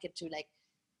the market to like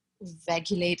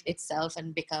regulate itself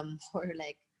and become more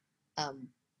like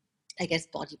I guess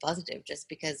body positive, just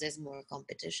because there's more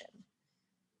competition.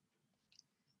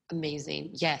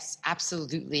 Amazing. Yes,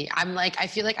 absolutely. I'm like, I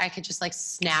feel like I could just like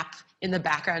snap in the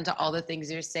background to all the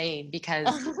things you're saying because,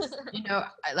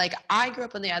 like I grew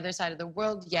up on the other side of the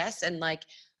world. Yes. And like,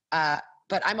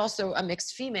 but I'm also a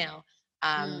mixed female,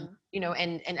 and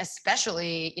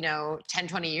especially, 10,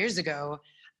 20 years ago,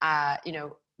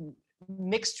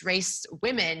 mixed race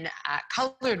women,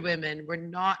 colored women were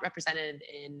not represented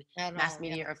in mass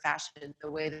media or fashion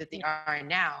the way that they are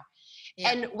now.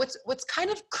 Yeah. And what's kind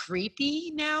of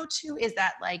creepy now too is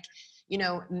that like,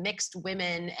 mixed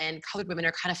women and colored women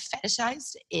are kind of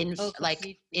fetishized in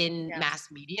mass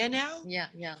media now. Yeah,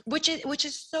 yeah. Which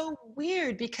is so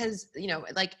weird because,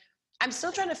 like I'm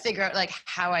still trying to figure out like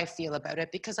how I feel about it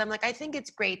because I'm like, I think it's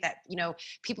great that,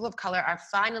 people of color are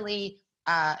finally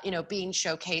being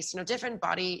showcased, different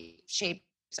body shapes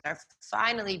are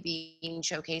finally being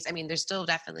showcased. I mean, there's still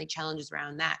definitely challenges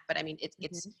around that, but I mean,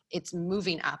 it's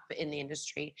moving up in the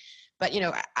industry. But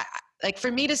I, like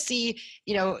for me to see,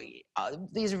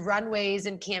 these runways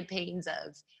and campaigns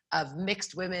of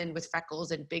mixed women with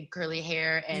freckles and big curly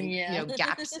hair and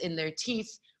gaps in their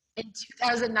teeth in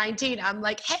 2019, I'm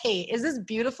like, hey, is this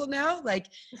beautiful now? Like,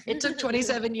 it took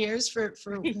 27 years for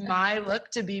my look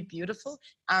to be beautiful.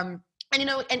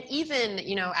 And even,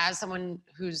 as someone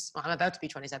I'm about to be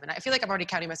 27, I feel like I'm already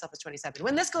counting myself as 27.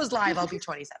 When this goes live, I'll be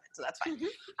 27, so that's fine.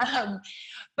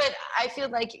 But I feel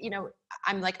like,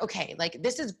 I'm like, okay, like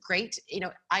this is great.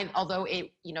 Although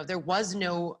there was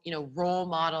no, role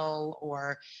model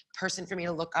or person for me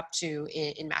to look up to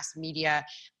in mass media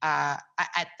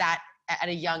at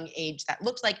a young age that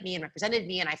looked like me and represented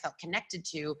me and I felt connected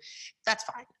to, that's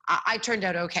fine. I turned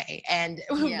out okay. And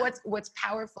what's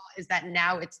powerful is that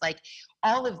now it's like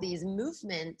all of these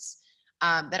movements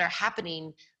that are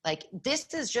happening, like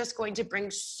this is just going to bring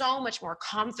so much more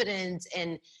confidence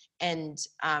and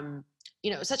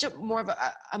such a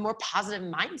more positive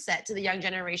mindset to the young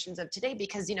generations of today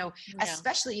because,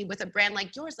 especially with a brand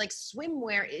like yours, like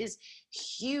swimwear is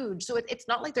huge. So it's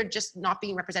not like they're just not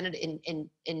being represented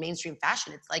in mainstream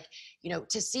fashion. It's like,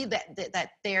 to see that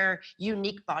their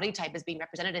unique body type is being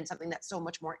represented in something that's so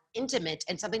much more intimate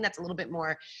and something that's a little bit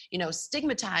more,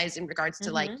 stigmatized in regards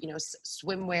to like,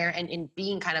 swimwear and in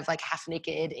being kind of like half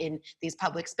naked in these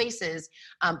public spaces.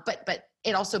 But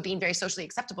it also being very socially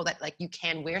acceptable that like you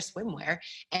can wear swimwear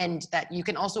and that you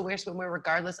can also wear swimwear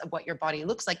regardless of what your body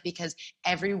looks like because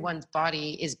everyone's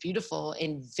body is beautiful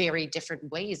in very different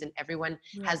ways and everyone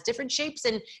has different shapes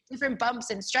and different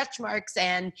bumps and stretch marks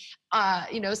and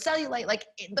cellulite. Like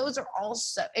those are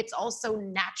also, it's also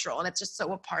natural and it's just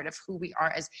so a part of who we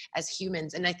are as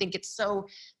humans. And I think it's so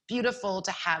beautiful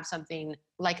to have something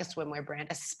like a swimwear brand,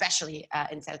 especially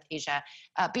in South Asia,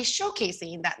 be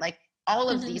showcasing that like all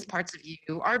of these parts of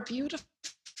you are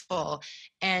beautiful.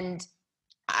 And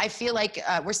I feel like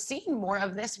we're seeing more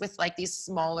of this with like these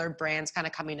smaller brands kind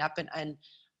of coming up and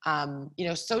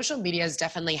social media has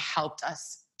definitely helped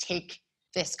us take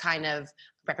this kind of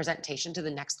representation to the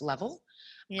next level.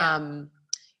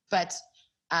 But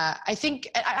I think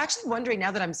I'm actually wondering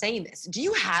now that I'm saying this, do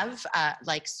you have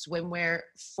like swimwear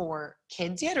for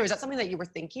kids yet? Or is that something that you were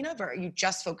thinking of, or are you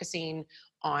just focusing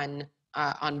on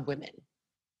women?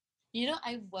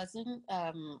 I wasn't,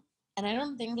 and I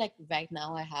don't think like right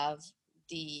now I have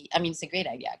it's a great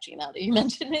idea actually now that you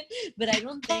mention it, but I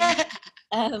don't think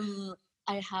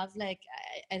I have like,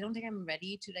 I don't think I'm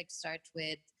ready to like start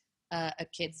with a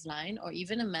kid's line or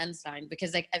even a men's line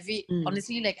because like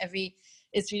honestly, like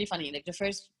it's really funny. Like the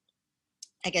first,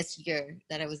 I guess, year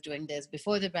that I was doing this,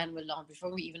 before the brand was launched,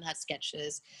 before we even had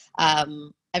sketches,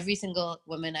 every single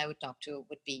woman I would talk to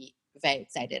would be very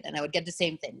excited and I would get the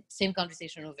same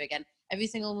conversation over again. Every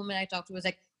single woman I talked to was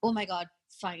like, oh my God,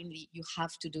 finally, you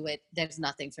have to do it. There's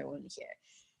nothing for women here.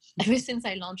 Ever since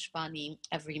I launched Pani,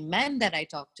 every man that I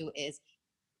talk to is,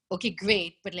 okay,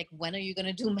 great, but like, when are you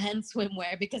going to do men's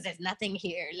swimwear? Because there's nothing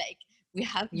here. Like, you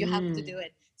have to do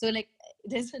it. So like,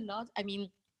 there's a lot. I mean,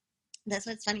 that's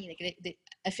what's funny. Like,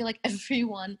 I feel like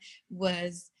everyone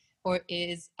was or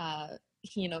is,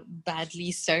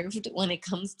 badly served when it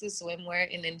comes to swimwear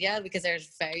in India because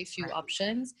there's very few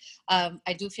options.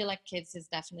 I do feel like kids is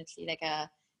definitely like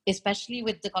especially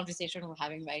with the conversation we're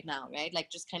having right now, right?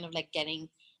 Like just kind of like getting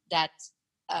that,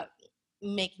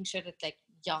 making sure that like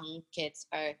young kids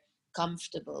are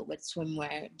comfortable with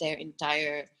swimwear their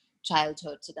entire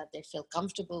childhood so that they feel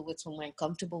comfortable with swimwear and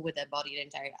comfortable with their body their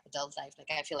entire adult life. Like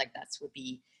I feel like that would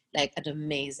be like an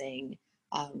amazing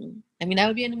that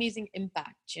would be an amazing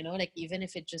impact, like even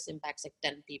if it just impacts like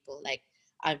 10 people, like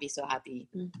I'd be so happy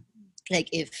like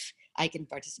if I can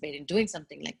participate in doing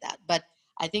something like that. But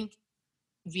I think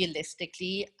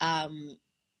realistically,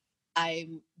 I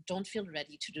don't feel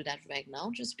ready to do that right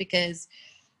now just because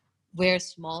we're a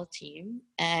small team,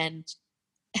 and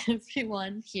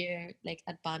everyone here like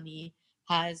at Bani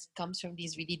comes from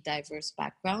these really diverse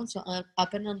backgrounds. So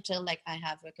up and until like I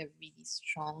have like a really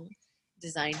strong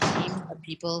design team of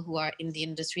people who are in the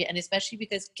industry, and especially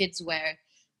because kids wear,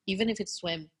 even if it's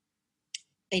swim,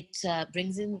 it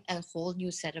brings in a whole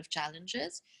new set of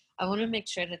challenges. I want to make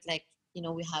sure that like, you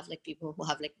know, we have like people who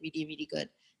have like really, really good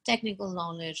technical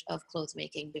knowledge of clothes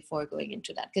making before going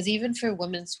into that. Because even for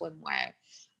women's swimwear,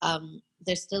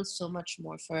 there's still so much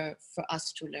more for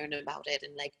us to learn about it.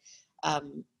 And like,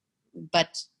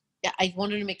 but yeah, I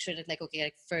wanted to make sure that like, okay,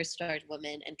 like first start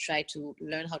women and try to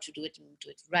learn how to do it and do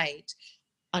it right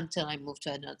until I move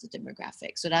to another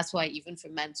demographic. So that's why even for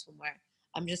men's swimwear,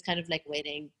 I'm just kind of like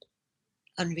waiting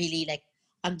on really like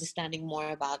understanding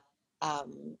more about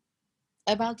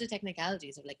the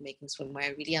technicalities of like making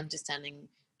swimwear, really understanding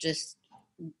just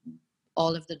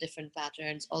all of the different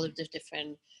patterns, all of the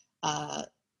different uh,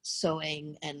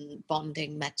 sewing and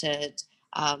bonding methods.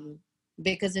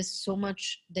 Because there's so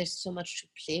much to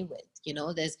play with. You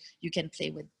know, you can play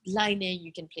with lining,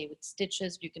 you can play with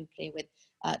stitches, you can play with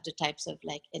the types of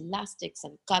like elastics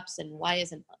and cups and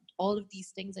wires and all of these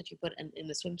things that you put in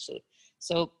the swimsuit.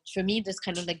 So for me, this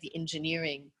kind of like the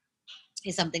engineering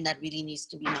is something that really needs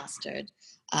to be mastered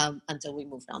until we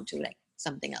move on to like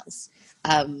something else.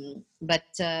 But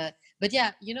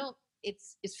yeah, you know,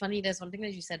 it's funny. There's one thing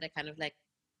that you said that kind of like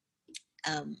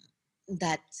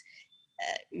that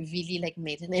really like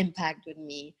made an impact with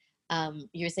me.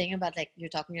 You're saying about like you're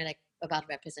talking like about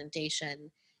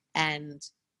representation and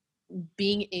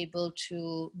being able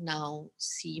to now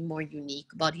see more unique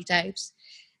body types,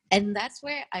 and that's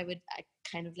where I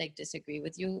kind of like disagree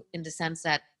with you in the sense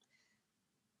that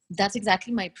that's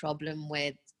exactly my problem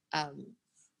with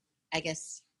I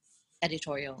guess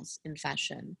editorials in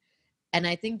fashion. And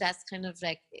I think that's kind of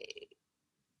like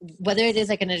whether it is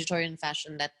like an editorial in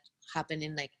fashion that happened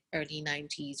in like early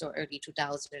 90s or early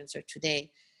 2000s or today,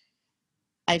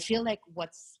 I feel like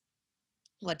what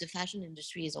the fashion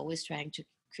industry is always trying to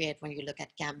create when you look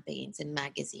at campaigns in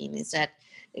magazine is that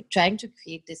they're trying to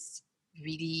create this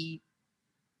really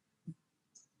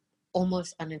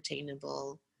almost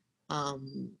unattainable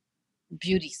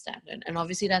beauty standard. And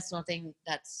obviously that's nothing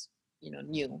that's, you know,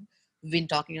 new. We've been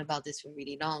talking about this for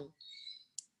really long.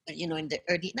 But you know, in the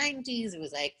early 90s, it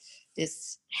was like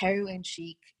this heroin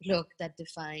chic look that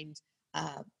defined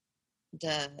uh,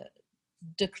 the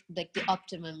like the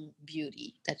optimum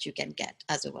beauty that you can get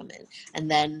as a woman. And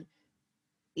then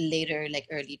later, like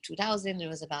early 2000, it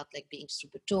was about like being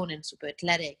super toned and super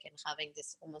athletic and having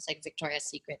this almost like Victoria's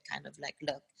Secret kind of like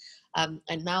look.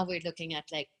 And now we're looking at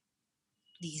like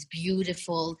these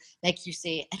beautiful, like you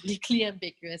say, ethnically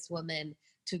ambiguous women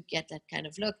to get that kind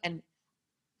of look. And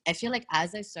I feel like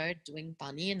as I started doing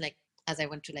Bani and like as I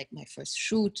went to like my first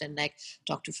shoot and like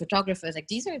talk to photographers, like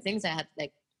these are things I had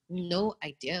like no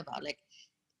idea about. Like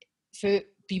for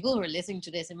people who are listening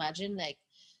to this, imagine like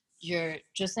you're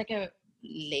just like a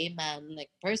layman like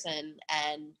person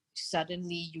and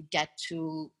suddenly you get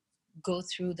to go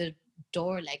through the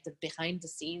door, like the behind the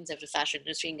scenes of the fashion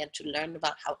industry, and get to learn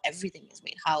about how everything is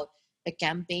made, how a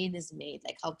campaign is made,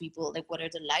 like how people, like what are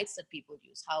the lights that people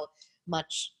use, how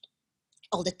much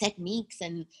all the techniques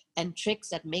and tricks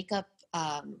that makeup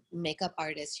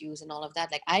artists use and all of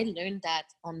that. Like I learned that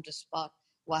on the spot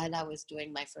while I was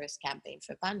doing my first campaign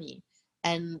for Bani.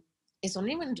 And it's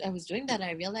only when I was doing that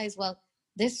I realized, well,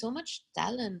 there's so much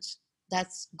talent that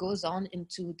goes on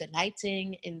into the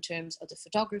lighting, in terms of the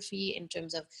photography, in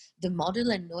terms of the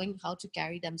model and knowing how to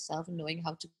carry themselves and knowing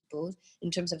how to pose, in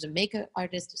terms of the makeup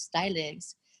artist, the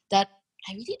stylist, that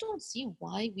I really don't see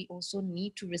why we also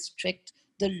need to restrict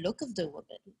the look of the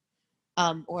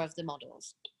woman or of the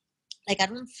models. Like I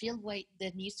don't feel why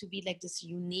there needs to be like this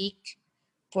unique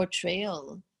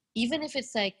portrayal, even if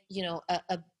it's like, you know,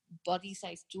 a body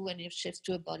size 2 and it shifts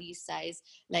to a body size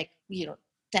like, you know,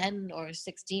 10 or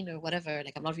 16 or whatever.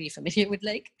 Like I'm not really familiar with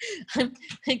like I'm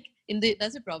like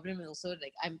that's a problem. Also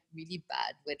like I'm really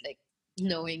bad with like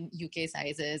knowing UK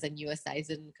sizes and US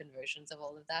sizes and conversions of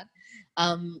all of that.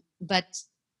 But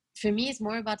for me it's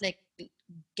more about like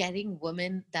getting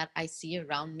women that I see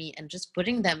around me and just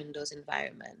putting them in those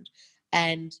environments.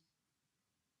 And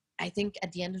I think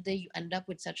at the end of the day, you end up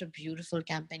with such a beautiful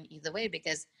campaign either way,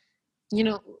 because, you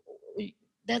know,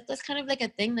 that's kind of like a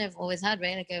thing that I've always had,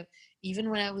 right? Like even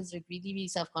when I was like really, really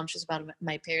self-conscious about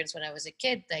my parents when I was a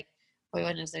kid, like, or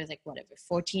when I was like, whatever,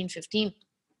 14, 15,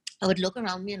 I would look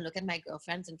around me and look at my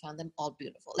girlfriends and found them all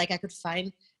beautiful. Like I could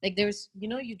find, like there's, you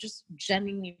know, you just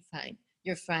genuinely find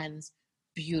your friends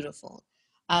beautiful.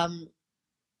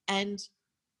 And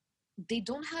they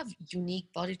don't have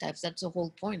unique body types. That's the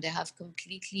whole point. They have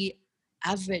completely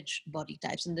average body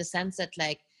types, in the sense that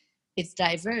like it's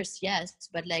diverse, yes,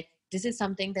 but like this is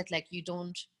something that like you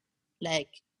don't like,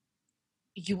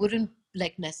 you wouldn't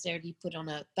like necessarily put on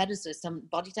a pedestal. Some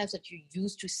body types that you're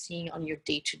used to seeing on your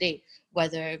day to day,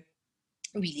 whether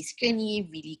really skinny,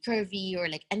 really curvy, or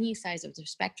like any size of the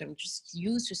spectrum, just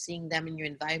used to seeing them in your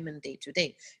environment day to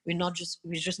day. We're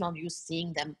just not used to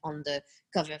seeing them on the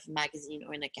cover of a magazine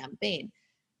or in a campaign.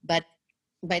 But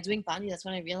by doing Pani, that's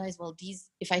when I realized, well,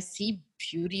 if I see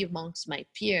beauty amongst my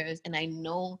peers and I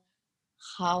know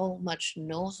how much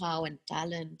know-how and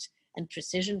talent and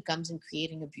precision comes in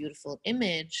creating a beautiful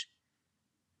image,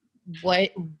 why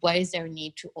is there a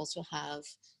need to also have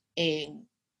a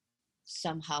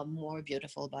somehow more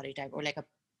beautiful body type, or like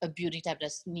a beauty type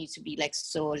that needs to be like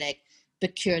so like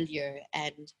peculiar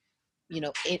and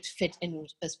it fit in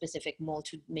a specific mold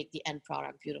to make the end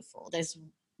product beautiful? There's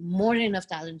more than enough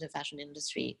talent in the fashion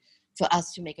industry for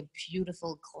us to make a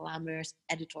beautiful, glamorous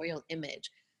editorial image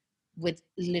with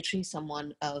literally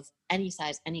someone of any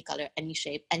size, any color, any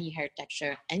shape, any hair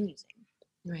texture, anything.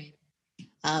 Right.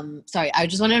 Sorry, I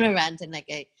just wanted to rant, and like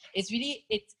it's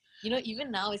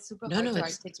even now it's super hard to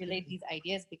articulate these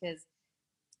ideas, because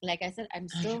like I said,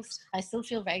 I still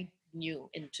feel very new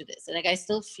into this. Like I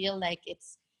still feel like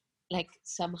it's like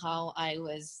somehow I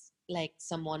was like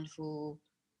someone who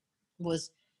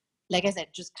was, like I said,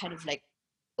 just kind of like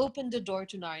opened the door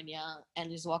to Narnia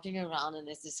and is walking around, and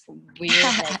it's this weird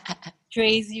like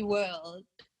crazy world,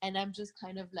 and I'm just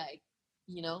kind of like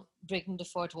breaking the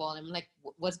fourth wall. I'm like,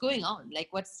 what's going on? Like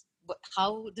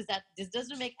how does this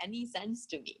doesn't make any sense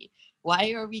to me.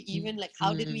 Why are we even like,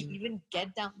 how did we even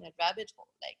get down that rabbit hole?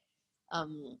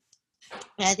 Like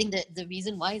I think that the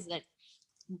reason why is that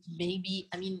maybe,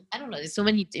 I mean, I don't know, there's so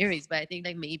many theories, but I think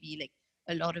like maybe like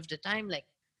a lot of the time, like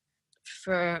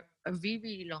for a really,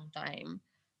 really long time,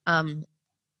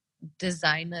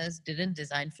 designers didn't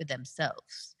design for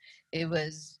themselves. It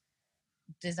was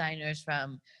designers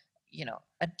from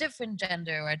a different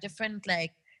gender or a different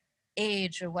like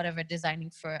age or whatever, designing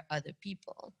for other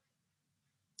people.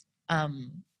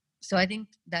 So I think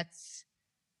that's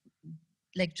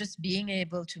like just being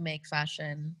able to make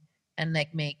fashion and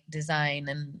like make design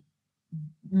and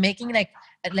making like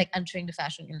entering the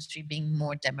fashion industry, being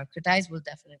more democratized, will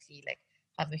definitely like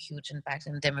have a huge impact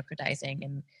in democratizing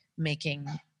and making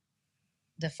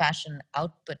the fashion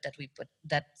output that we put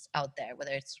that's out there,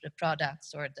 whether it's the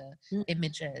products or the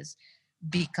images,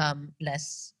 become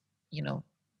less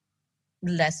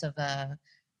less of a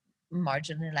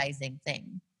marginalizing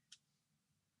thing,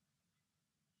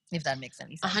 if that makes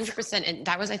any sense. 100%. And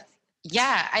that was I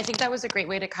think that was a great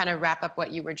way to kind of wrap up what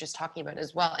you were just talking about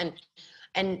as well.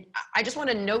 And I just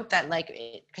want to note that, like,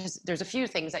 because there's a few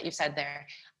things that you said there,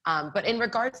 but in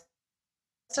regards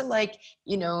to like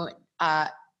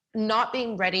not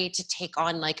being ready to take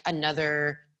on like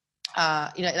another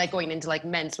like going into like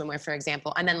men's swimwear, for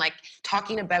example, and then like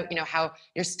talking about how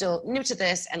you're still new to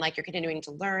this and like you're continuing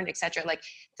to learn, etc. Like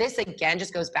this again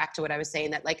just goes back to what I was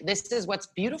saying, that like this is what's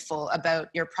beautiful about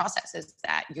your process, is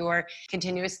that you're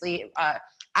continuously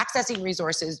accessing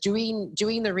resources, doing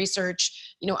the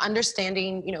research,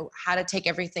 understanding how to take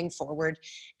everything forward,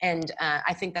 and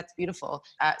I think that's beautiful.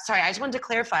 Sorry, I just wanted to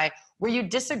clarify, were you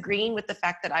disagreeing with the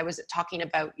fact that I was talking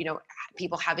about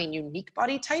people having unique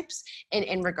body types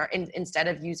instead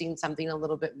of using something a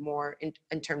little bit more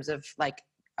in terms of like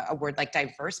a word like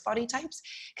diverse body types?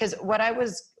 Because what I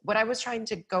was trying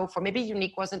to go for, maybe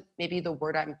unique wasn't maybe the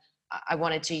word I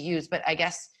wanted to use, but I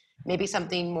guess maybe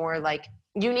something more like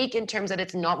unique in terms that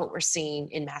it's not what we're seeing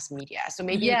in mass media. So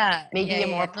maybe a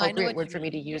more appropriate word for me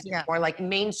to use, more like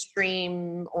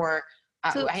mainstream, or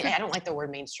I don't like the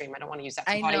word mainstream. I don't want to use that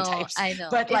for body types. I know.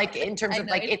 But like in terms of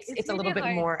like it's really a little bit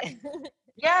hard. more.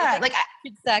 Yeah, like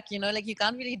exact, like you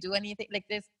can't really do anything. Like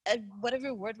this,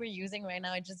 whatever word we're using right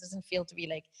now, it just doesn't feel to be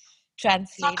like translating.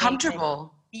 It's not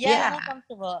comfortable. It's not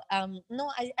comfortable.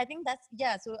 No, I think that's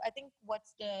So I think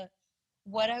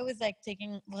what I was like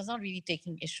was not really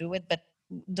taking issue with, but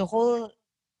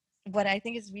what I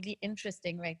think is really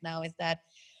interesting right now is that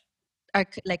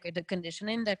the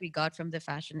conditioning that we got from the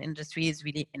fashion industry is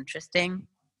really interesting.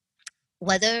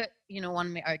 Whether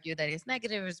one may argue that it's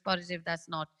negative or it's positive, that's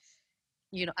not,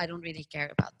 I don't really care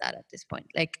about that at this point.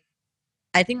 Like,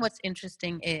 I think what's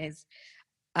interesting is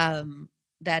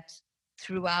that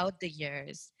throughout the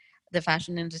years, the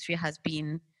fashion industry has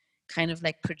been kind of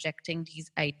like projecting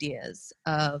these ideas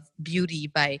of beauty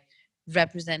by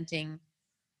representing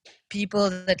people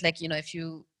that, like, if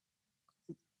you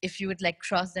would like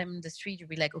cross them in the street, you'd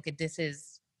be like, okay, this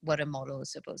is what a model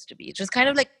is supposed to be. It's just kind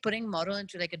of like putting model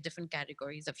into like a different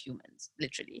categories of humans,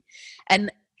 literally.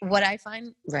 And what I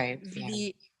find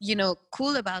really,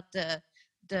 cool about the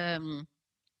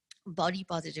body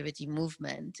positivity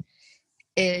movement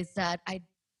is that I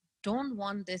don't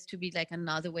want this to be like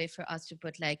another way for us to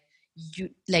put like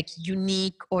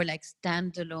unique or like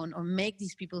standalone, or make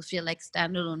these people feel like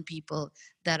standalone people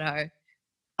that are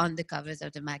on the covers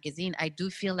of the magazine. I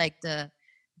do feel like the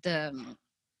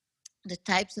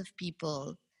types of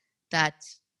people that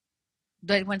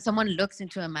when someone looks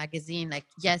into a magazine, like,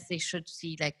 yes, they should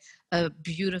see like a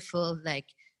beautiful like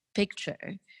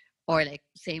picture, or like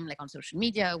same like on social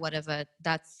media or whatever.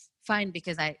 That's fine,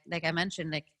 because I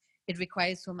mentioned, like, it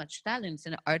requires so much talent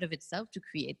and art of itself to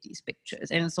create these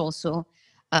pictures, and it's also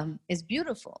is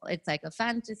beautiful. It's like a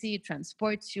fantasy, it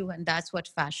transports you, and that's what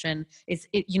fashion is.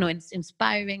 It's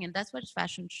inspiring, and that's what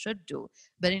fashion should do.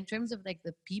 But in terms of like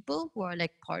the people who are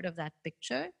like part of that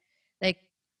picture, like,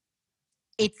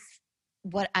 it's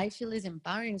what I feel is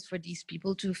empowering is for these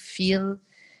people to feel,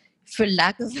 for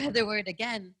lack of a better word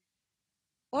again,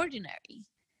 ordinary.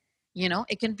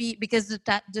 It can be, because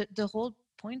the whole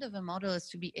point of a model is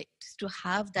to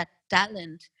have that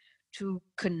talent to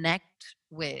connect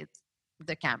with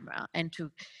the camera, and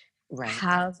to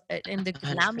have, and the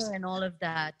glamour 100%. and all of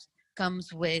that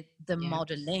comes with the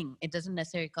modeling. It doesn't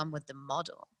necessarily come with the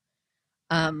model.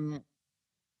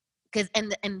 Because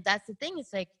and that's the thing.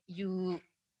 It's like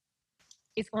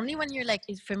it's only when you're like,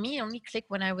 for me, it only clicked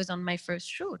when I was on my first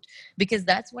shoot, because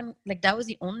that's when, like, that was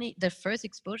the first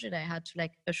exposure that I had to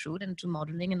like a shoot and to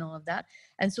modeling and all of that.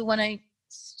 And so when I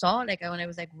saw, like, when I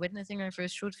was like witnessing my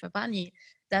first shoot for Pani,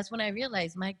 that's when I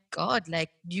realized, my God,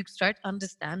 like, you start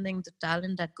understanding the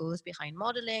talent that goes behind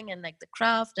modeling, and like the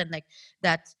craft, and like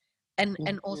that, and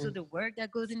also the work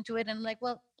that goes into it. And like,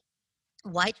 well,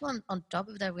 why on top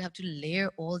of that we have to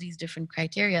layer all these different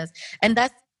criterias? And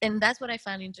that's what I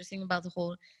find interesting about the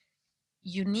whole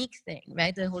unique thing,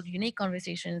 right? The whole unique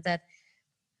conversation is that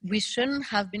we shouldn't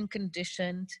have been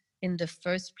conditioned in the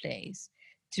first place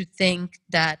to think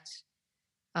that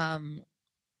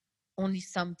only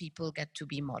some people get to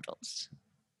be models,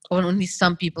 or only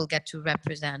some people get to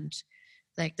represent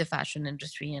like the fashion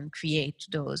industry and create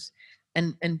those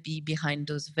and be behind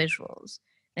those visuals.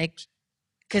 Like,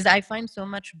 because I find so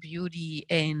much beauty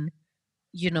in,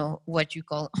 what you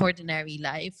call ordinary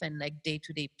life and like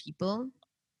day-to-day people.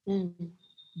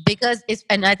 Because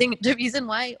and I think the reason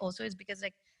why also is because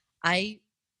like I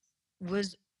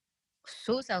was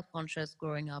so self-conscious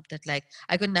growing up that like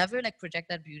I could never like project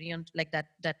that beauty on like that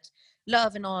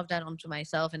love and all of that onto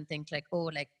myself and think like, oh,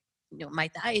 like, my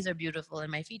thighs are beautiful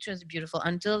and my features are beautiful,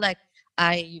 until like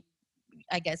I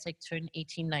guess like turned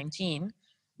 18, 19.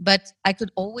 But I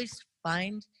could always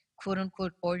find quote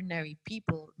unquote ordinary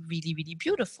people really, really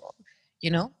beautiful,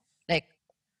 like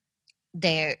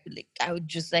they're like, I would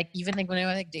just like, even like when I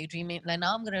was like daydreaming, like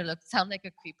now I'm gonna sound like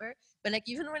a creeper, but like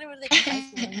even when I was like in high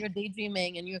school and you're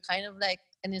daydreaming and you're kind of like,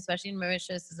 and especially in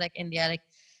Mauritius, is like India, like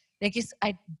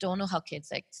I don't know how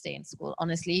kids like stay in school,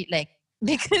 honestly, like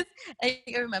because I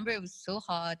remember it was so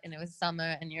hot and it was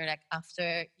summer, and you're like,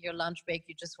 after your lunch break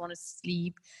you just want to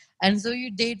sleep, and so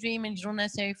you daydream and you don't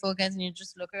necessarily focus and you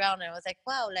just look around. And I was like,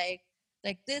 wow, like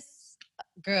this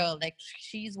girl, like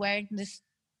she's wearing this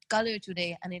color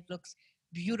today and it looks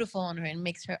beautiful on her and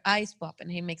makes her eyes pop,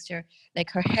 and he makes her,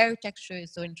 like, her hair texture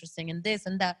is so interesting, and this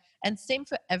and that. And same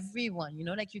for everyone,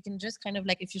 like you can just kind of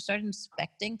like, if you start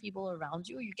inspecting people around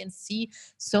you, you can see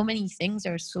so many things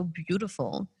that are so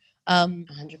beautiful.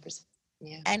 100%.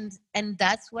 Yeah. And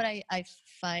that's what I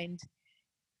find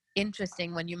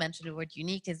interesting when you mentioned the word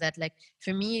unique, is that like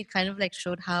for me it kind of like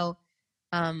showed how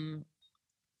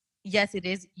yes, it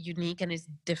is unique and it's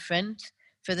different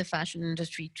for the fashion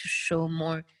industry to show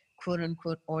more quote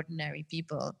unquote ordinary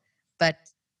people. But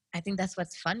I think that's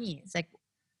what's funny. It's like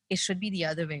it should be the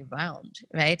other way around,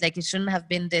 right? Like it shouldn't have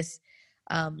been this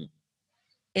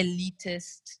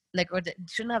elitist, like, or it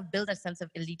shouldn't have built a sense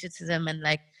of elitism and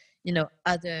like,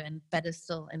 other and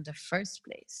pedestal in the first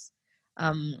place.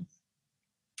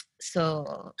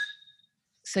 So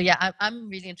yeah, I'm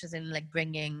really interested in like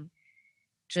bringing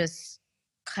just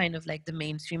kind of like the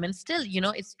mainstream, and still,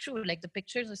 it's true, like the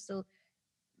pictures are still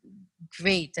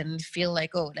great and feel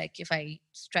like, oh, like if I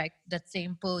strike that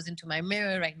same pose into my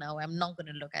mirror right now, I'm not going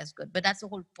to look as good. But that's the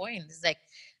whole point. It's like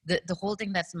the whole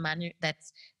thing that's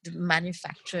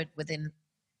manufactured within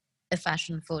a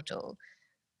fashion photo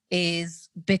is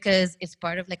because it's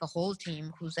part of like a whole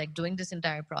team who's like doing this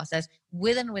entire process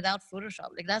with and without Photoshop.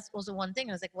 Like that's also one thing.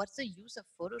 I was like, what's the use of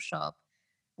Photoshop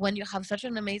when you have such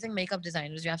an amazing makeup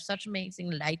designers, you have such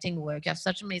amazing lighting work, you have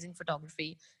such amazing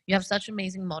photography, you have such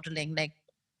amazing modeling? Like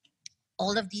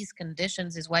all of these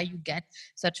conditions is why you get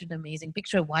such an amazing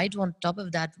picture. Why do on top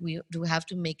of that we do have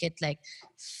to make it like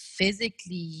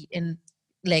physically in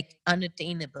like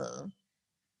unattainable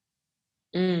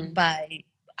by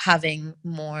having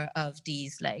more of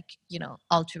these like, you know,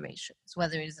 alterations,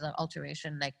 whether it's an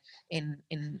alteration like in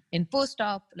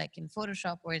post-op, like in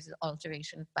Photoshop, or is it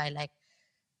alteration by like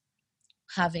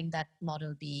having that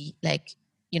model be like,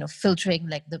 you know, filtering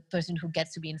like the person who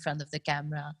gets to be in front of the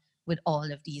camera with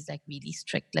all of these like really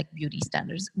strict like beauty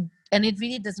standards. And it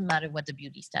really doesn't matter what the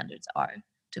beauty standards are,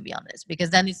 to be honest, because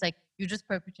then it's like you're just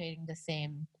perpetrating the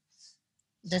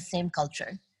same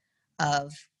culture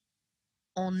of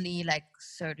only like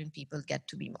certain people get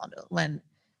to be model, when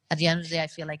at the end of the day I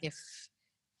feel like if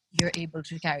you're able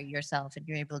to carry yourself and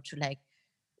you're able to like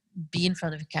be in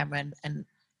front of a camera and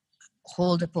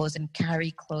hold a pose and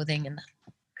carry clothing and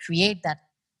create that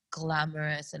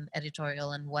glamorous and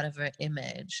editorial and whatever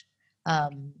image,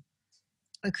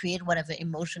 or create whatever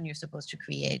emotion you're supposed to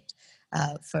create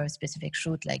for a specific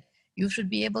shoot, like you should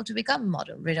be able to become a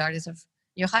model regardless of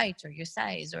your height or your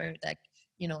size or like,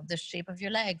 you know, the shape of your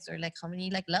legs or like how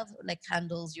many like love like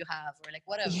handles you have or like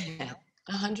whatever. Yeah, you know?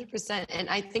 100%. And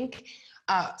I think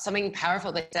something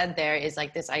powerful they said there is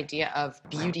like this idea of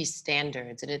beauty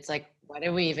standards. And it's like, why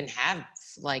do we even have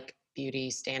like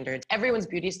beauty standards? Everyone's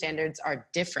beauty standards are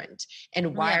different.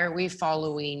 And why are we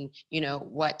following, you know,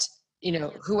 what, you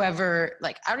know, whoever,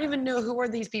 like, I don't even know who are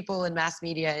these people in mass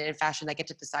media and fashion that get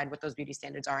to decide what those beauty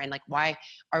standards are, and like, why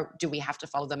do we have to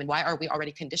follow them, and why are we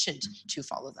already conditioned to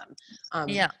follow them?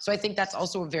 So I think that's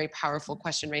also a very powerful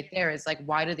question right there, is like,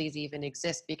 why do these even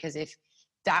exist? Because if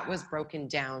that was broken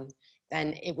down,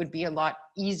 then it would be a lot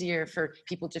easier for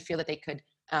people to feel that they could,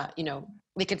 you know,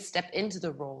 they could step into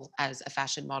the role as a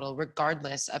fashion model,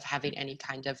 regardless of having any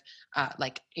kind of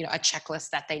like, you know, a checklist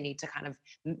that they need to kind of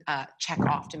check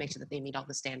off to make sure that they meet all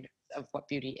the standards of what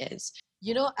beauty is.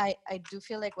 You know, I do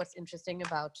feel like what's interesting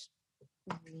about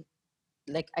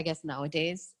like, I guess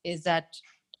nowadays is that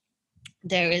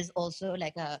there is also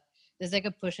like there's like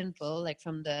a push and pull like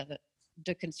from the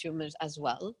consumers as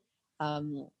well.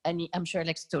 And I'm sure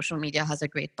like social media has a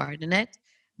great part in it,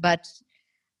 but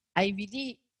I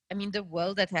mean, the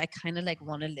world that I kind of like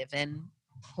want to live in,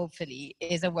 hopefully,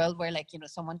 is a world where like, you know,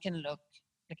 someone can look,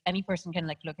 like any person can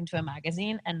like look into a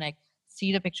magazine and like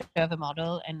see the picture of a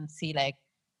model and see like,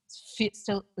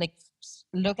 still like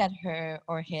look at her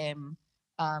or him,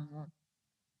 or,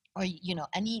 you know,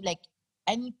 any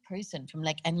person from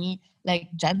like any like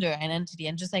gender identity,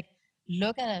 and just like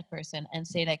look at a person and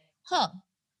say like, huh,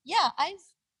 yeah,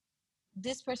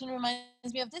 this person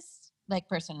reminds me of this like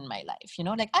person in my life, you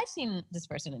know, like I've seen this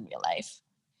person in real life,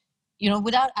 you know,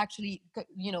 without actually,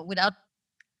 you know, without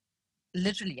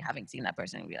literally having seen that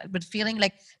person in real life, but feeling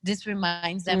like this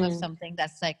reminds them of something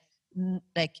that's like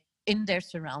in their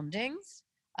surroundings,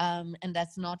 and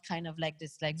that's not kind of like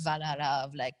this like valhalla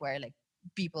of like where like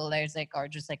people there's like are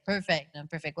just like perfect and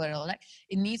perfect, whatever. Like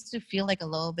it needs to feel like a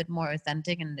little bit more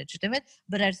authentic and legitimate,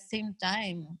 but at the same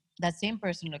time that same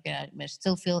person looking at it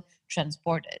still feel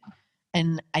transported.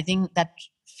 And I think that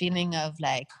feeling of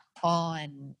like awe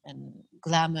and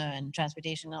glamour and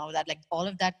transportation and all of that, like all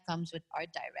of that comes with art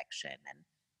direction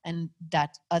and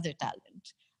that other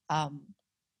talent.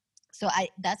 So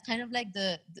that's kind of like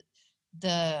the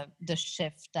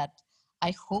shift that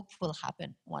I hope will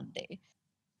happen one day.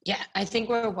 Yeah, I think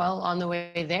we're well on the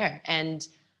way there. And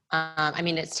I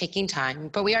mean, it's taking time,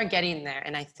 but we are getting there.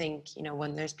 And I think, you know,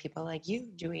 when there's people like you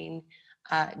doing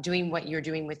what you're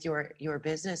doing with your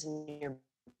business and your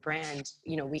brand,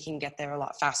 you know, we can get there a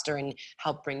lot faster and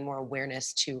help bring more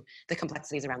awareness to the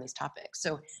complexities around these topics.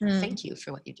 So thank you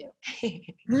for what you do.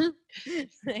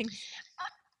 Thanks.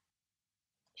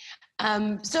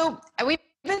 So we've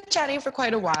been chatting for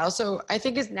quite a while, so I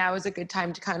think now is a good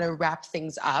time to kind of wrap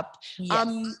things up.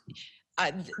 Yes.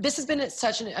 This has been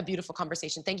such a beautiful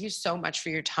conversation. Thank you so much for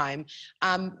your time.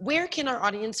 Where can our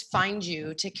audience find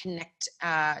you to connect,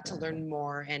 to learn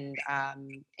more and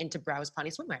to browse Pani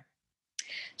Swimwear?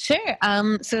 Sure.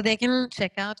 So they can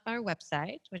check out our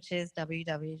website, which is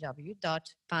www.pani.in.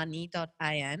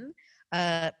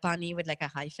 Pani with like a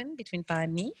hyphen between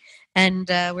Pani. And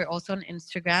we're also on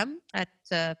Instagram at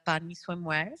Pani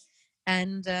Swimwear.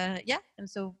 And and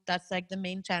so that's like the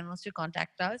main channels to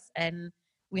contact us. And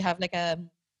we have like a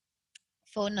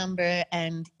phone number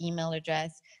and email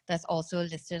address that's also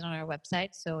listed on our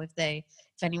website. So if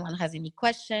anyone has any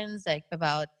questions like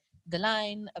about the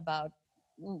line, about,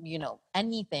 you know,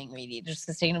 anything really, just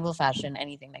sustainable fashion,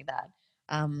 anything like that,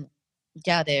 I'm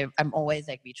always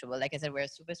like reachable. Like I said, we're a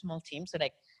super small team, so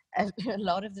like a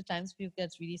lot of the times people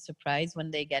get really surprised when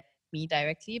they get me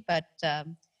directly, but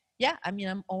yeah, I mean,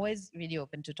 I'm always really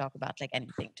open to talk about like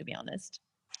anything, to be honest,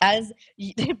 as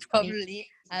they probably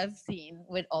have seen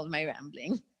with all my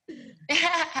rambling.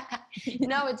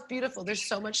 No, it's beautiful. There's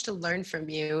so much to learn from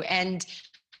you. And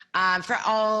for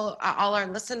all our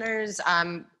listeners,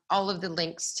 all of the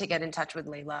links to get in touch with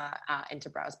Layla and to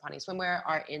browse Pawnee Swimwear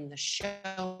are in the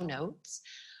show notes.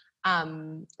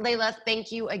 Layla,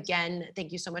 thank you again.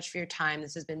 Thank you so much for your time.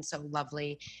 This has been so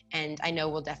lovely. And I know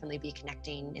we'll definitely be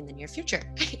connecting in the near future.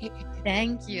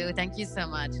 Thank you. Thank you so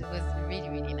much. It was really,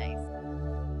 really nice.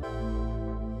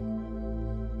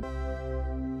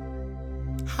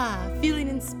 Feeling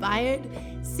inspired?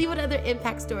 See what other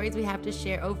impact stories we have to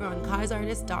share over on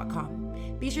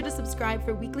causartist.com. Be sure to subscribe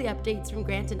for weekly updates from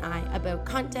Grant and I about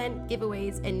content,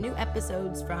 giveaways, and new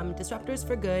episodes from Disruptors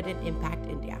for Good and Impact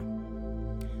India.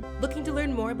 Looking to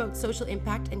learn more about social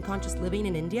impact and conscious living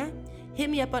in India? Hit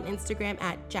me up on Instagram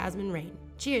at Jasmine Rain.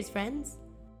 Cheers, friends!